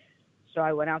 So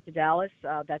I went out to Dallas.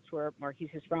 That's where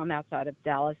Marquis is from, outside of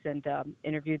Dallas, and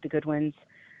interviewed the Goodwins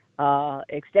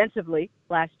extensively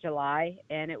last July.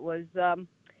 And it was a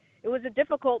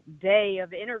difficult day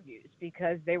of interviews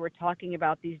because they were talking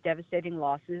about these devastating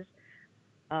losses.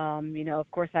 Of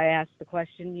course, I asked the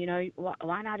question,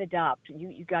 why not adopt?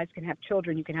 You guys can have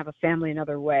children. You can have a family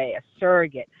another way, a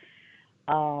surrogate.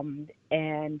 And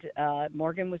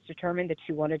Morgan was determined that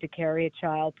she wanted to carry a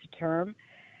child to term,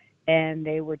 and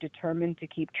they were determined to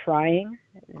keep trying.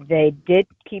 They did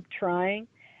keep trying.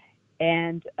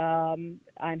 And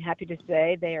I'm happy to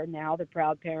say they are now the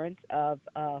proud parents of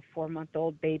a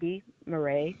 4-month-old baby,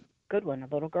 Murray Goodwin, a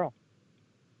little girl.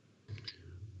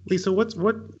 Lisa, what's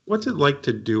it like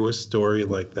to do a story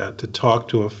like that, to talk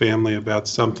to a family about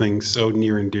something so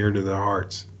near and dear to their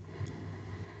hearts?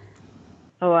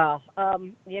 Oh, wow.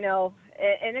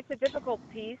 And it's a difficult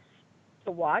piece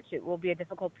to watch. It will be a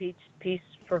difficult piece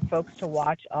for folks to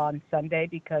watch on Sunday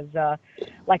because,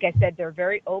 like I said, they're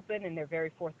very open and they're very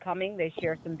forthcoming. They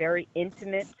share some very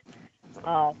intimate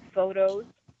photos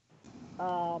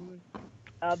of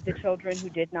the children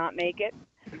who did not make it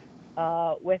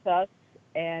with us.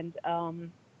 And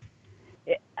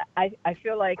I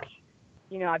feel like,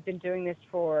 I've been doing this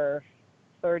for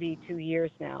 32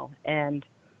 years now, and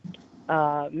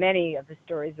many of the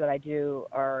stories that I do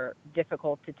are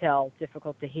difficult to tell,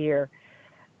 difficult to hear.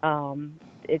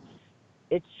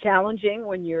 It's challenging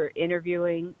when you're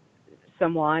interviewing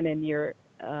someone and you're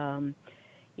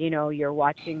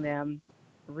watching them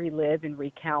relive and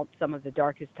recount some of the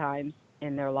darkest times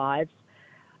in their lives.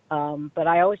 But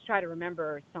I always try to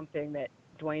remember something that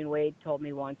Dwayne Wade told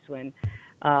me once when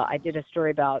I did a story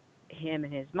about him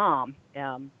and his mom.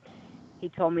 He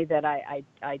told me that I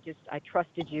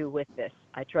trusted you with this.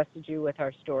 I trusted you with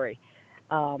our story.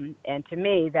 And to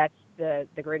me, that's the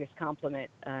greatest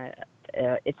compliment.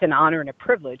 It's an honor and a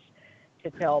privilege to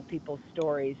tell people's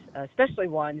stories, especially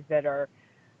ones that are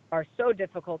so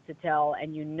difficult to tell,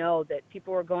 and that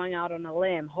people are going out on a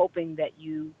limb hoping that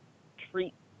you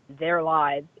treat their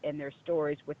lives and their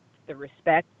stories with the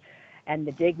respect and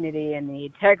the dignity and the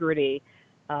integrity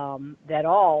that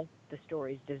all the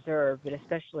stories deserve, but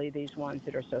especially these ones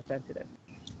that are so sensitive.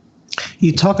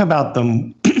 You talk about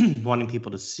them wanting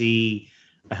people to see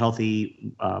a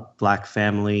healthy Black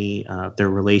family, their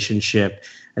relationship.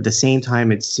 At the same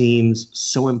time, it seems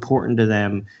so important to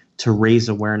them to raise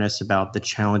awareness about the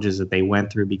challenges that they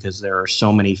went through because there are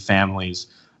so many families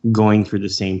going through the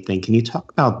same thing. Can you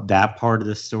talk about that part of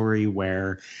the story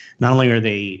where not only are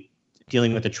they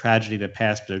dealing with the tragedy of the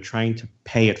past, but they're trying to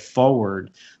pay it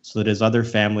forward so that as other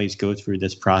families go through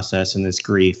this process and this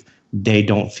grief, they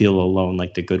don't feel alone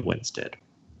like the Goodwins did?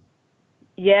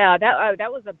 Yeah,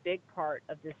 that was a big part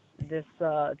of this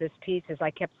piece. As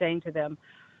I kept saying to them,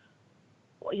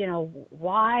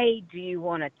 why do you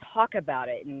want to talk about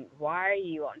it, and why are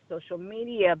you on social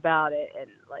media about it, and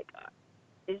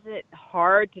is it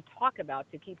hard to talk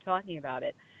about, to keep talking about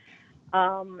it?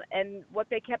 And what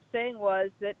they kept saying was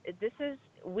that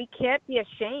we can't be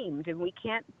ashamed, and we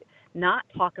can't not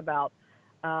talk about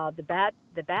the bad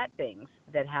things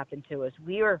that happen to us.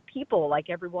 We are people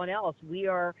like everyone else. We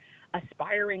are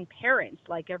aspiring parents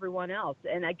like everyone else.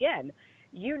 And again,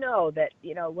 that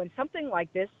when something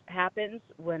like this happens,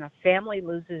 when a family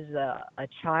loses a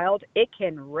child, it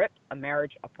can rip a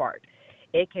marriage apart.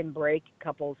 It can break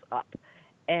couples up.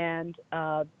 And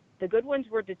the Goodwins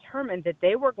were determined that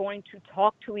they were going to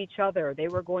talk to each other. They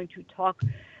were going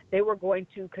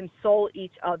to console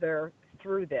each other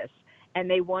through this. And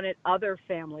they wanted other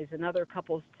families and other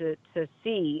couples to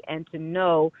see and to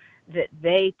know that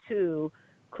they too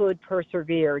could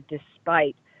persevere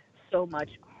despite so much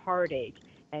heartache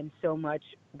and so much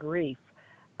grief.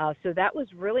 So that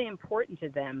was really important to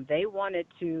them. They wanted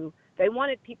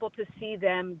people to see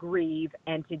them grieve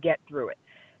and to get through it,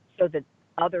 so that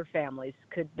other families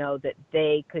could know that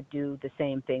they could do the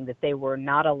same thing, that they were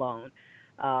not alone,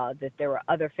 that there were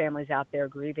other families out there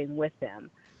grieving with them,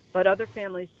 but other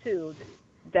families too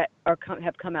that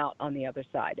have come out on the other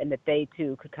side, and that they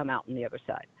too could come out on the other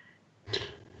side.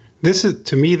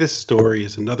 To me, this story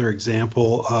is another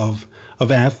example of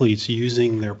athletes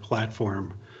using their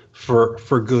platform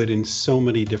for good in so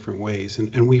many different ways.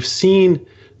 And we've seen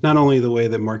not only the way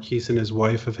that Marquis and his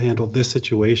wife have handled this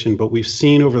situation, but we've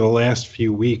seen over the last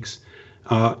few weeks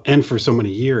and for so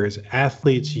many years,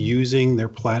 athletes using their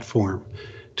platform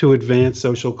to advance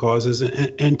social causes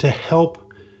and to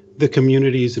help the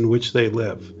communities in which they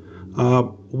live.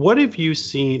 What have you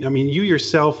seen? I mean, you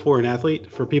yourself were an athlete.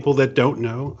 For people that don't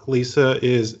know, Lisa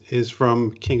is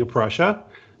from King of Prussia.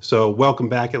 So welcome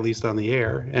back, at least on the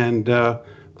air, and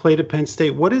played at Penn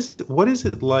State. What is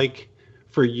it like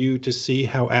for you to see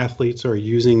how athletes are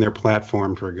using their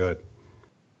platform for good?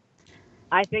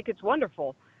 I think it's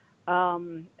wonderful.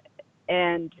 And,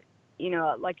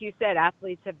 like you said,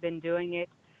 athletes have been doing it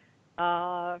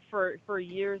for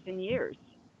years and years.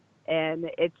 And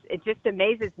it just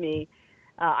amazes me.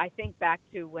 I think back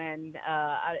to when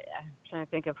I'm trying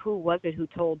to think of who was it who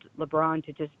told LeBron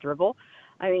to just dribble.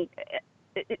 I mean,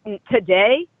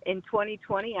 today in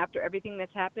 2020, after everything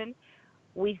that's happened,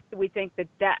 we think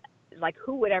that like,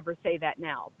 who would ever say that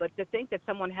now? But to think that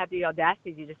someone had the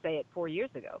audacity to say it 4 years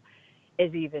ago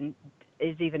is even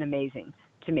amazing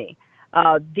to me.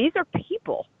 These are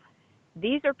people.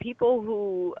 These are people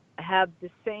who have the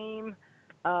same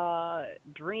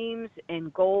dreams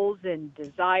and goals and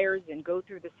desires and go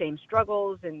through the same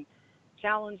struggles and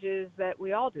challenges that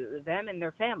we all do, them and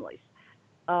their families.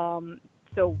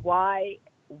 So why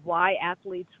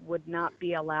athletes would not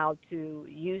be allowed to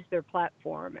use their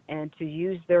platform and to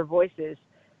use their voices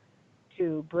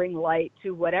to bring light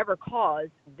to whatever cause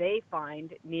they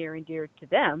find near and dear to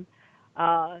them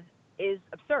is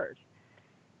absurd.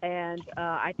 And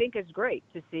I think it's great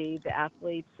to see the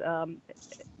athletes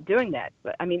doing that.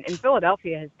 But, I mean, in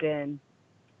Philadelphia has been,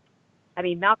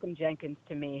 Malcolm Jenkins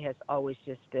to me has always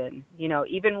just been,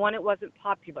 even when it wasn't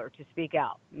popular to speak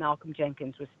out, Malcolm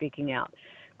Jenkins was speaking out.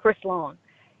 Chris Long,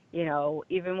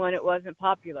 even when it wasn't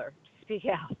popular to speak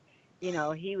out,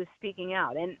 he was speaking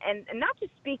out. And not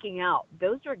just speaking out,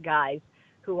 those are guys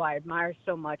who I admire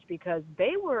so much because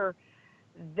they were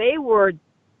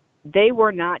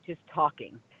not just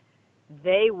talking.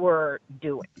 They were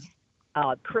doing.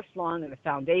 Chris Long and the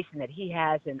foundation that he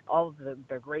has and all of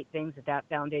the great things that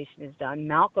foundation has done.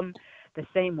 Malcolm, the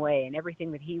same way, and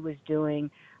everything that he was doing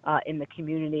in the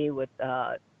community with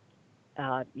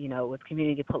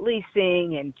community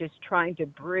policing and just trying to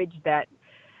bridge that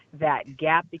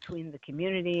gap between the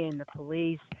community and the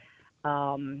police.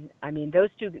 Those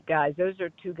are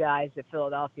two guys that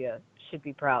Philadelphia should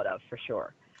be proud of for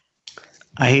sure.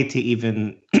 I hate to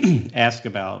even ask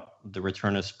about the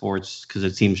return of sports because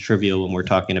it seems trivial when we're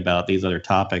talking about these other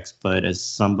topics. But as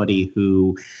somebody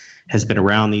who has been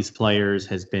around these players,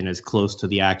 has been as close to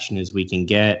the action as we can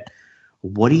get,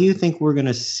 what do you think we're going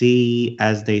to see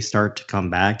as they start to come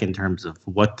back in terms of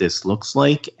what this looks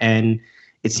like? And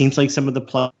it seems like some of the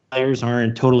players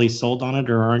aren't totally sold on it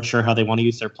or aren't sure how they want to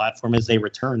use their platform as they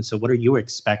return. So what are you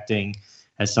expecting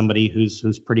as somebody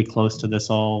who's pretty close to this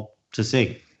all to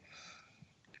see?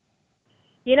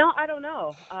 I don't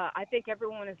know. I think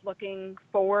everyone is looking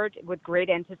forward with great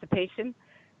anticipation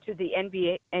to the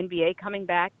NBA coming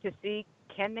back to see,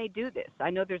 can they do this? I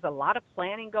know there's a lot of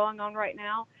planning going on right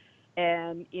now,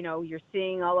 and you're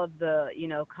seeing all of the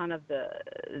kind of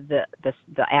the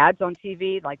ads on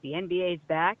TV, like the NBA's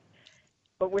back,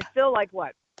 but we're still like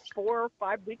 4 or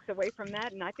 5 weeks away from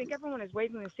that, and I think everyone is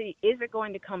waiting to see, is it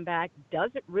going to come back? Does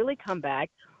it really come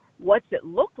back? What's it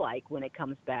look like when it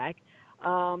comes back?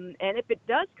 And if it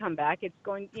does come back, it's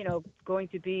going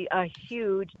to be a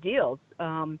huge deal.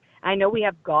 I know we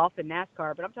have golf and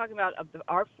NASCAR, but I'm talking about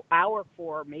our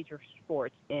 4 major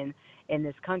sports in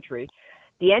this country.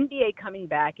 The NBA coming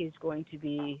back is going to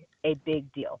be a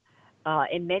big deal.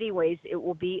 In many ways, it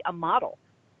will be a model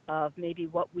of maybe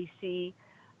what we see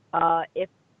if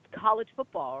college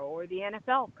football or the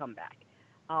NFL come back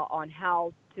on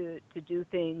how to do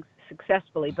things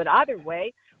successfully. But either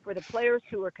way, for the players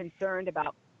who are concerned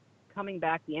about coming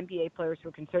back, the NBA players who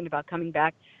are concerned about coming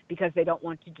back because they don't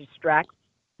want to distract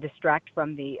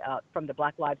from the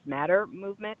Black Lives Matter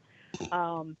movement,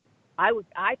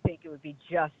 I think it would be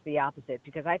just the opposite,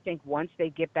 because I think once they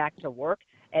get back to work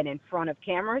and in front of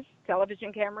cameras,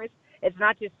 television cameras, it's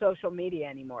not just social media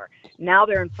anymore. Now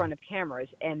they're in front of cameras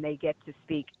and they get to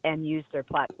speak and use their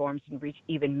platforms and reach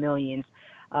even millions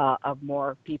of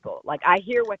more people. Like, I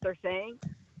hear what they're saying,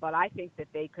 but I think that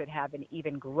they could have an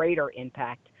even greater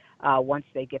impact once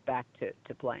they get back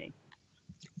to playing.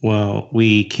 Well,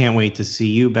 we can't wait to see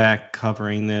you back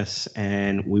covering this,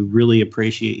 and we really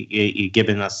appreciate you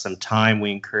giving us some time.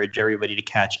 We encourage everybody to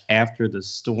catch After the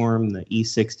Storm, the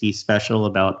E60 special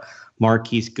about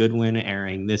Marquis Goodwin,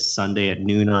 airing this Sunday at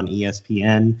noon on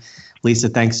ESPN. Lisa,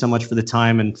 thanks so much for the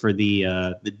time and for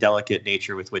the delicate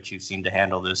nature with which you seem to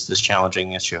handle this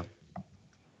challenging issue.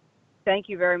 Thank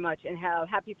you very much, and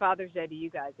happy Father's Day to you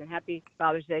guys, and happy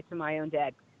Father's Day to my own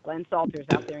dad, Glenn Salters,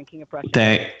 out there in King of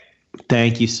Prussia.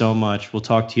 Thank you so much. We'll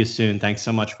talk to you soon. Thanks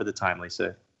so much for the time,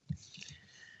 Lisa.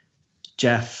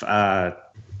 Jeff,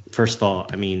 first of all,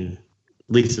 I mean,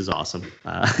 Lisa's awesome.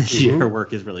 Her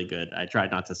work is really good. I tried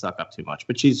not to suck up too much,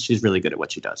 but she's really good at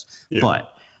what she does. Yeah.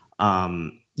 But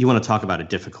you want to talk about a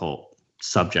difficult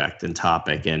subject and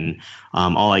topic, and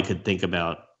all I could think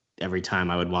about every time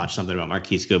I would watch something about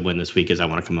Marquis Goodwin this week is I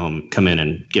want to come in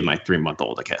and give my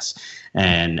 3-month-old a kiss.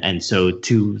 And so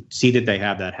to see that they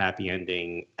have that happy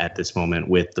ending at this moment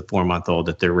with the 4-month-old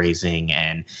that they're raising.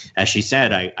 And as she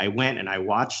said, I went and I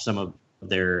watched some of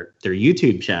their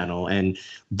YouTube channel, and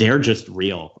they're just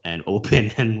real and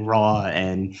open and raw.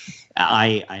 And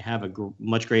I have a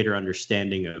much greater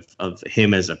understanding of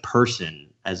him as a person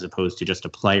as opposed to just a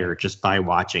player just by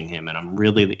watching him. And I'm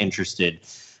really interested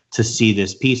to see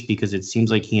this piece because it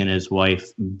seems like he and his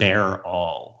wife bear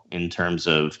all in terms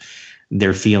of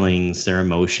their feelings, their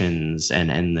emotions,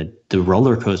 and the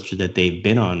roller coaster that they've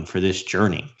been on for this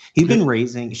journey. He's been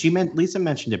raising, Lisa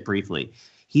mentioned it briefly,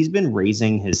 he's been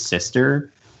raising his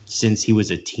sister since he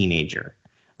was a teenager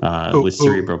with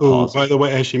cerebral palsy. By the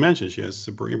way, as she mentioned, she has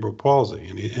cerebral palsy.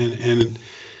 And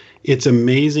it's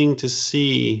amazing to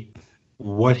see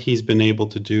what he's been able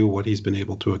to do, what he's been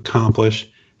able to accomplish,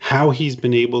 how he's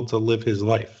been able to live his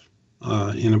life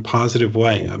in a positive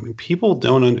way. I mean, people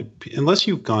unless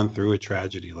you've gone through a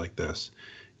tragedy like this,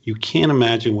 you can't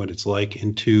imagine what it's like,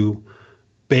 and to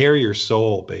bare your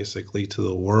soul basically to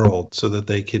the world so that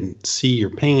they can see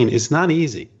your pain is not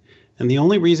easy. And the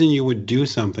only reason you would do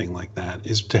something like that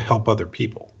is to help other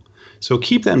people. So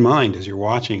keep that in mind as you're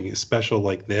watching a special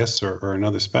like this or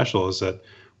another special, is that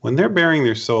when they're bearing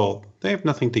their soul, they have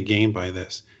nothing to gain by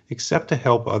this except to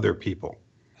help other people.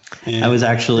 And I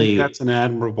think that's an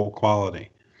admirable quality.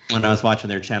 When I was watching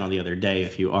their channel the other day,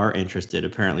 if you are interested,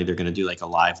 apparently they're going to do like a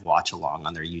live watch along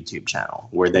on their YouTube channel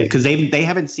because they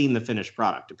haven't seen the finished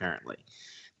product. Apparently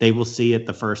they will see it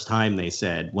the first time, they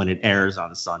said, when it airs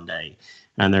on Sunday,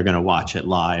 and they're going to watch it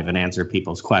live and answer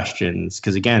people's questions.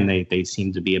 Cause again, they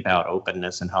seem to be about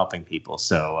openness and helping people.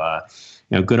 So,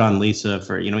 good on Lisa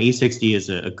for, E60 is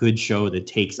a good show that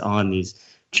takes on these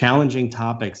challenging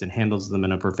topics and handles them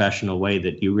in a professional way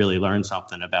that you really learn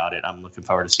something about it. I'm looking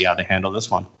forward to see how they handle this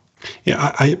one.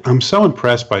 Yeah, I'm so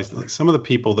impressed by some of the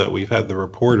people that we've had, the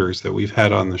reporters that we've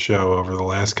had on the show over the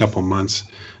last couple months,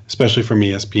 especially from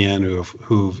ESPN,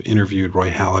 who've interviewed Roy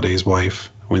Halladay's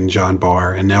wife, when John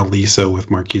Barr, and now Lisa with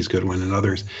Marquis Goodwin and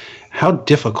others. How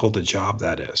difficult a job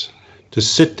that is to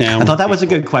sit down. I thought that was a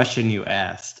good question you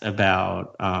asked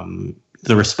about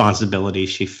the responsibility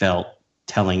she felt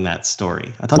telling that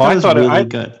story. I thought that was really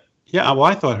good. Yeah, well,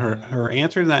 I thought her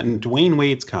answer to that, and Dwayne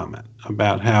Wade's comment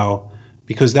about how,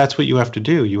 because that's what you have to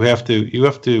do. You have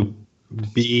to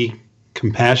be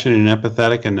compassionate and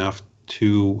empathetic enough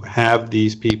to have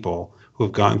these people who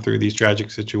have gone through these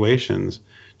tragic situations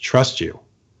trust you.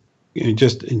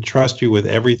 Just entrust you with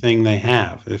everything they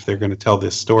have if they're going to tell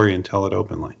this story and tell it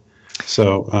openly.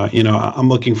 So, I'm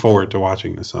looking forward to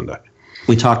watching this Sunday.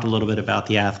 We talked a little bit about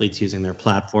the athletes using their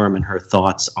platform and her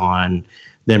thoughts on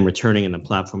them returning in the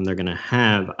platform they're going to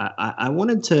have. I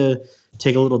wanted to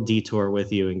take a little detour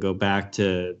with you and go back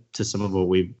to some of what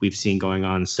we've seen going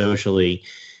on socially.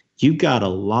 You've got a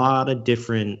lot of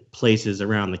different places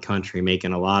around the country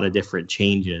making a lot of different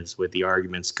changes with the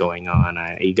arguments going on.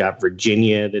 You got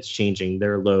Virginia that's changing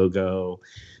their logo.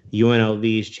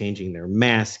 UNLV is changing their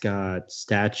mascot.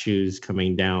 Statues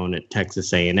coming down at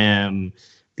Texas A&M.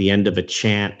 The end of a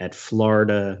chant at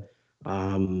Florida.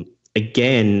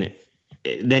 Again,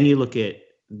 then you look at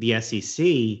the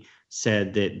SEC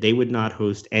said that they would not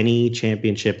host any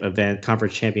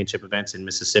conference championship events in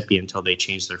Mississippi until they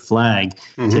changed their flag.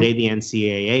 Mm-hmm. Today, the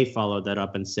NCAA followed that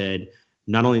up and said,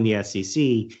 not only the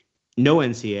SEC, no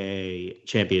NCAA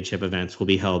championship events will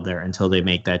be held there until they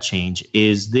make that change.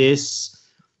 Is this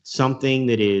something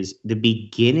that is the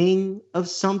beginning of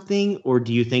something, or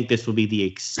do you think this will be the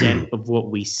extent of what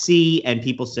we see and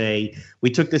people say, we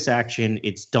took this action,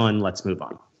 it's done, let's move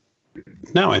on?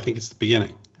 No, I think it's the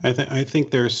beginning. I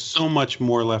think there's so much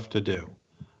more left to do.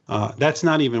 That's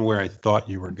not even where I thought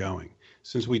you were going.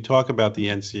 Since we talk about the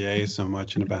NCAA so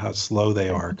much and about how slow they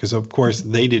are, because of course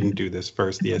they didn't do this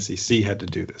first, the SEC had to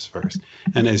do this first.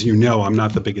 And as you know, I'm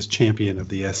not the biggest champion of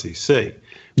the SEC.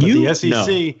 But the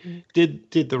SEC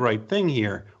did the right thing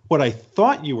here. What I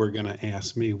thought you were going to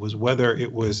ask me was whether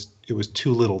it was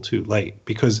too little too late.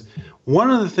 Because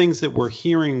one of the things that we're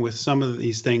hearing with some of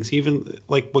these things, even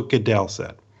like what Goodell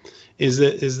said, is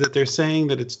that they're saying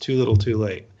that it's too little too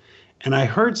late. And I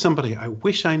heard somebody, I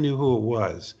wish I knew who it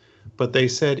was, but they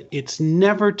said it's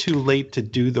never too late to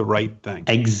do the right thing.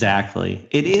 Exactly.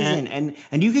 It isn't.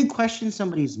 And you can question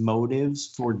somebody's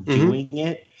motives for doing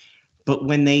it, but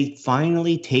when they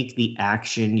finally take the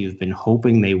action you've been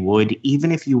hoping they would,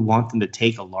 even if you want them to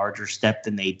take a larger step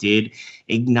than they did,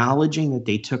 acknowledging that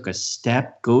they took a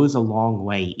step goes a long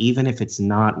way, even if it's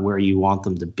not where you want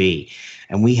them to be.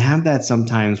 And we have that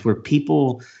sometimes where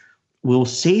people will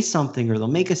say something or they'll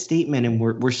make a statement and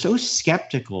we're so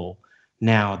skeptical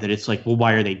now that it's like, well,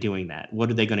 why are they doing that? What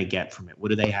are they going to get from it? What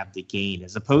do they have to gain?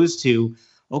 As opposed to,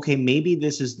 okay, maybe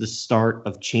this is the start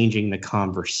of changing the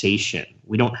conversation.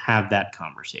 We don't have that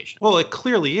conversation. Well, it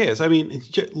clearly is. I mean,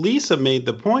 Lisa made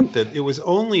the point that it was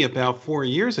only about 4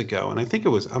 years ago, and I think it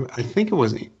was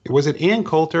it Ann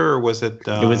Coulter or was it?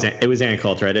 It was Ann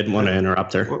Coulter. I didn't want to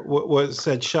interrupt her.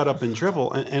 Said shut up and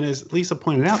dribble, and as Lisa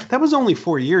pointed out, that was only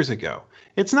 4 years ago.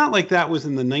 It's not like that was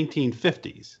in the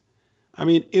 1950s. I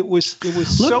mean, it was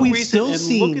so recent.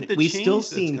 We've still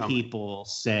seen people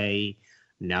say,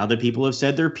 now that people have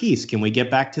said their piece, can we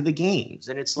get back to the games?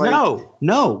 And it's like,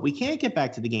 no, we can't get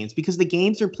back to the games because the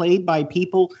games are played by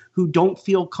people who don't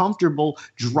feel comfortable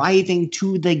driving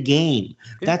to the game.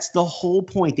 Yeah. That's the whole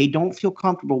point. They don't feel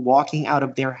comfortable walking out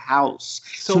of their house.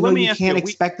 So let me ask you, you can't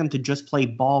expect them to just play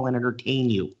ball and entertain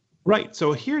you. Right.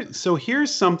 So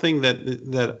here's something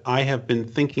that I have been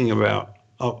thinking about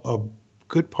a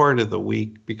good part of the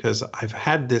week because I've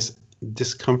had this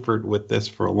discomfort with this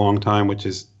for a long time, which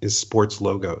is sports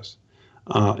logos,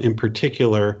 in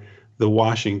particular the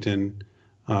Washington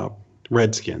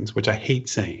Redskins, which I hate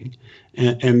saying,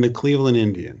 and the Cleveland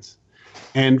Indians.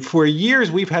 And for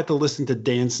years we've had to listen to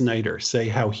Dan Snyder say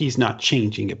how he's not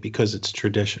changing it because it's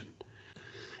tradition.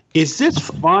 Is this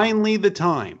finally the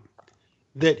time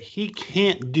that he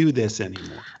can't do this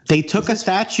anymore? They took a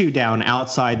statue down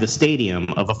outside the stadium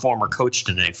of a former coach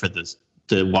today for the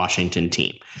Washington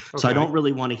team. Okay. So I don't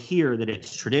really want to hear that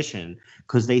it's tradition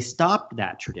because they stopped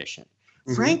that tradition.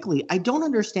 Mm-hmm. Frankly, I don't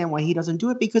understand why he doesn't do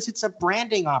it because it's a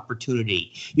branding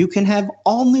opportunity. You can have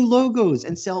all new logos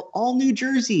and sell all new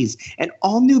jerseys and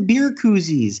all new beer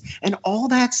koozies and all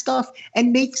that stuff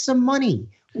and make some money.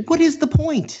 What is the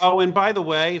point? Oh, and by the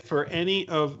way, for any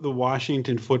of the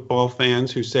Washington football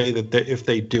fans who say that if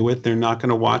they do it, they're not going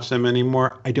to watch them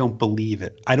anymore, I don't believe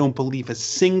it. I don't believe a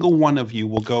single one of you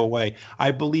will go away.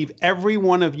 I believe every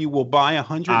one of you will buy a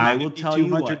 $190,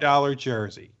 $200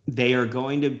 jersey. They are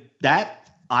going to – that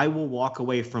I will walk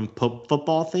away from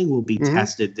football thing will be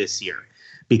tested this year.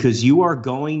 Because you are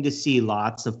going to see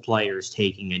lots of players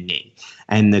taking a knee.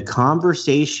 And the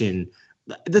conversation –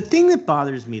 the thing that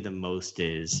bothers me the most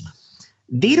is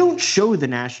they don't show the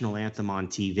national anthem on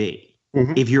TV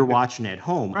if you're watching at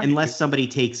home, unless somebody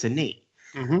takes a knee.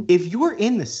 If you're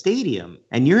in the stadium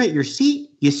and you're at your seat,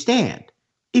 you stand.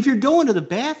 If you're going to the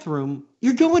bathroom,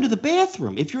 you're going to the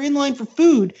bathroom. If you're in line for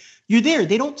food, you're there.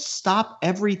 They don't stop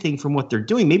everything from what they're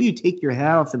doing. Maybe you take your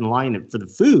hat off in line for the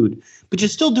food, but you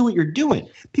still do what you're doing.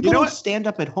 People don't stand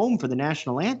up at home for the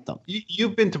national anthem.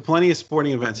 You've been to plenty of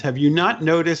sporting events. Have you not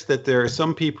noticed that there are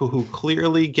some people who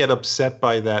clearly get upset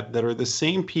by that are the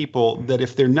same people that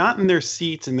if they're not in their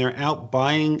seats and they're out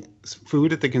buying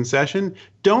food at the concession,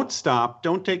 don't stop,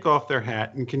 don't take off their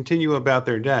hat and continue about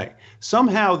their day.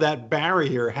 Somehow that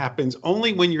barrier happens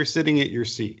only when you're sitting at your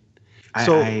seat.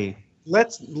 So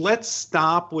let's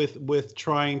stop with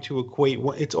trying to equate.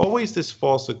 It's always this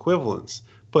false equivalence.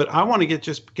 But I want to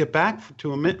get back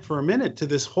for a minute to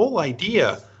this whole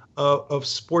idea of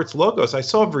sports logos. I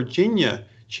saw Virginia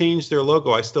change their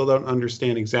logo. I still don't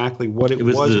understand exactly what it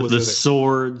was. The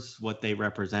swords, what they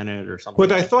represented, or something.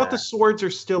 But I thought the swords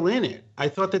are still in it. I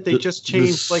thought that they just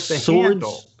changed the swords,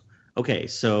 handle. Okay,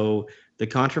 so the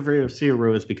controversy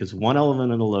arose because one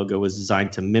element of the logo was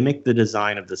designed to mimic the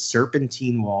design of the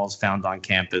serpentine walls found on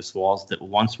campus, walls that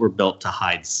once were built to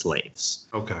hide slaves.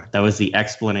 Okay. That was the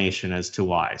explanation as to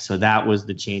why. So that was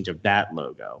the change of that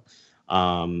logo.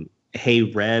 Hey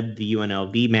Reb, the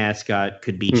UNLV mascot,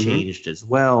 could be changed as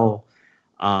well.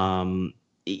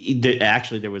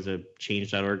 Actually, there was a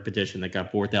change.org petition that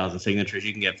got 4,000 signatures.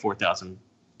 You can get 4,000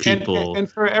 people. And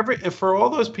for all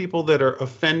those people that are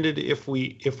offended if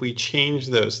we change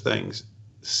those things,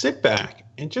 sit back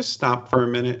and just stop for a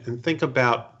minute and think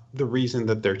about the reason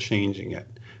that they're changing it.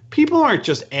 People aren't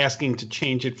just asking to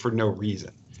change it for no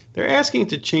reason. They're asking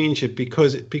to change it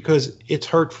because it's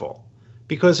hurtful,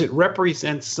 because it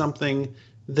represents something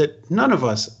that none of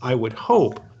us, I would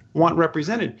hope, want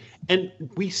represented. And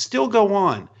we still go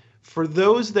on. For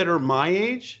those that are my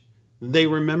age, they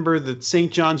remember that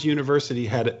St. John's University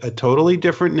had a totally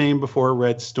different name before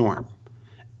Red Storm.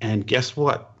 And guess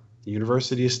what? The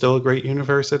university is still a great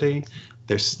university.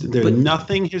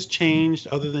 Nothing has changed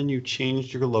other than you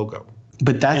changed your logo.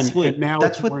 But that's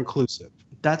more inclusive.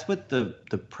 That's what the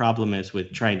problem is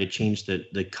with trying to change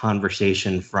the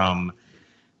conversation from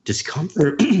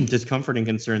discomfort and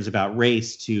concerns about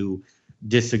race to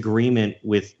disagreement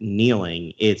with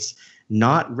kneeling. It's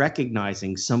not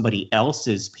recognizing somebody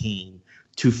else's pain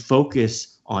to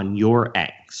focus on your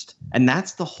angst. And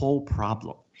that's the whole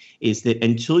problem, is that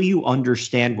until you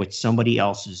understand what somebody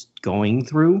else is going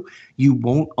through, you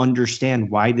won't understand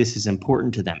why this is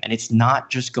important to them. And it's not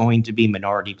just going to be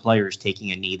minority players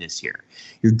taking a knee this year.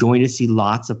 You're going to see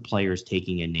lots of players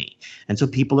taking a knee. And so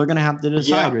people are going to have to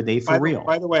decide, are they for real?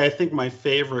 By the way, I think my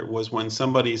favorite was when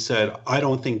somebody said, I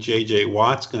don't think J.J.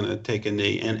 Watt's going to take a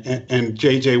knee. And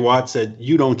J.J. Watt said,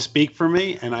 you don't speak for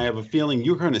me, and I have a feeling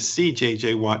you're going to see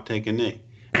J.J. Watt take a knee.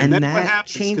 And that's what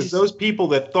happens, because those people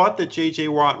that thought that J.J.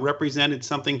 Watt represented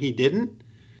something he didn't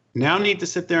now need to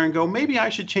sit there and go, maybe I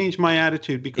should change my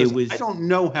attitude because I don't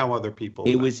know how other people.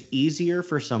 It was easier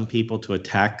for some people to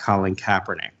attack Colin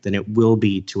Kaepernick than it will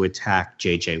be to attack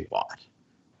J.J. Watt.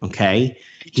 Okay?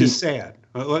 It's just sad.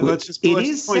 Let's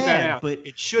point that out. But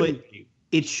it shouldn't be.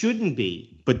 It shouldn't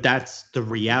be, but that's the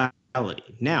reality.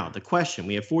 Now, the question,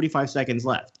 we have 45 seconds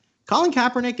left. Colin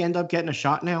Kaepernick end up getting a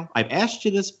shot now? I've asked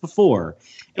you this before.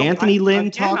 No, Anthony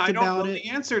Lynn talked about it. I don't know the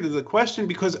answer to the question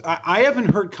because I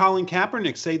haven't heard Colin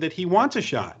Kaepernick say that he wants a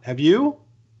shot. Have you?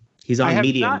 He's on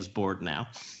Medium's board now.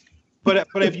 But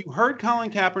have you heard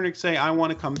Colin Kaepernick say, I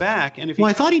want to come back? And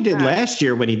I thought he did last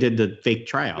year when he did the fake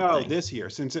tryout thing. This year.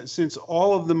 Since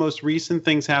all of the most recent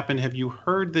things happened, have you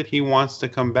heard that he wants to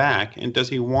come back? And does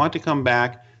he want to come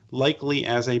back likely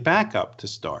as a backup to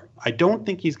start? I don't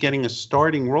think he's getting a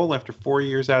starting role after 4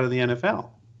 years out of the NFL.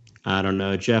 I don't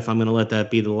know, Jeff. I'm going to let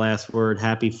that be the last word.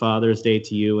 Happy Father's Day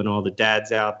to you and all the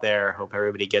dads out there. Hope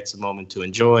everybody gets a moment to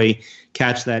enjoy.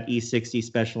 Catch that E60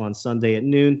 special on Sunday at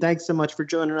noon. Thanks so much for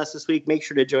joining us this week. Make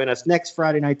sure to join us next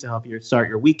Friday night to help you start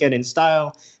your weekend in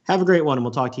style. Have a great one, and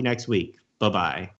we'll talk to you next week. Bye-bye.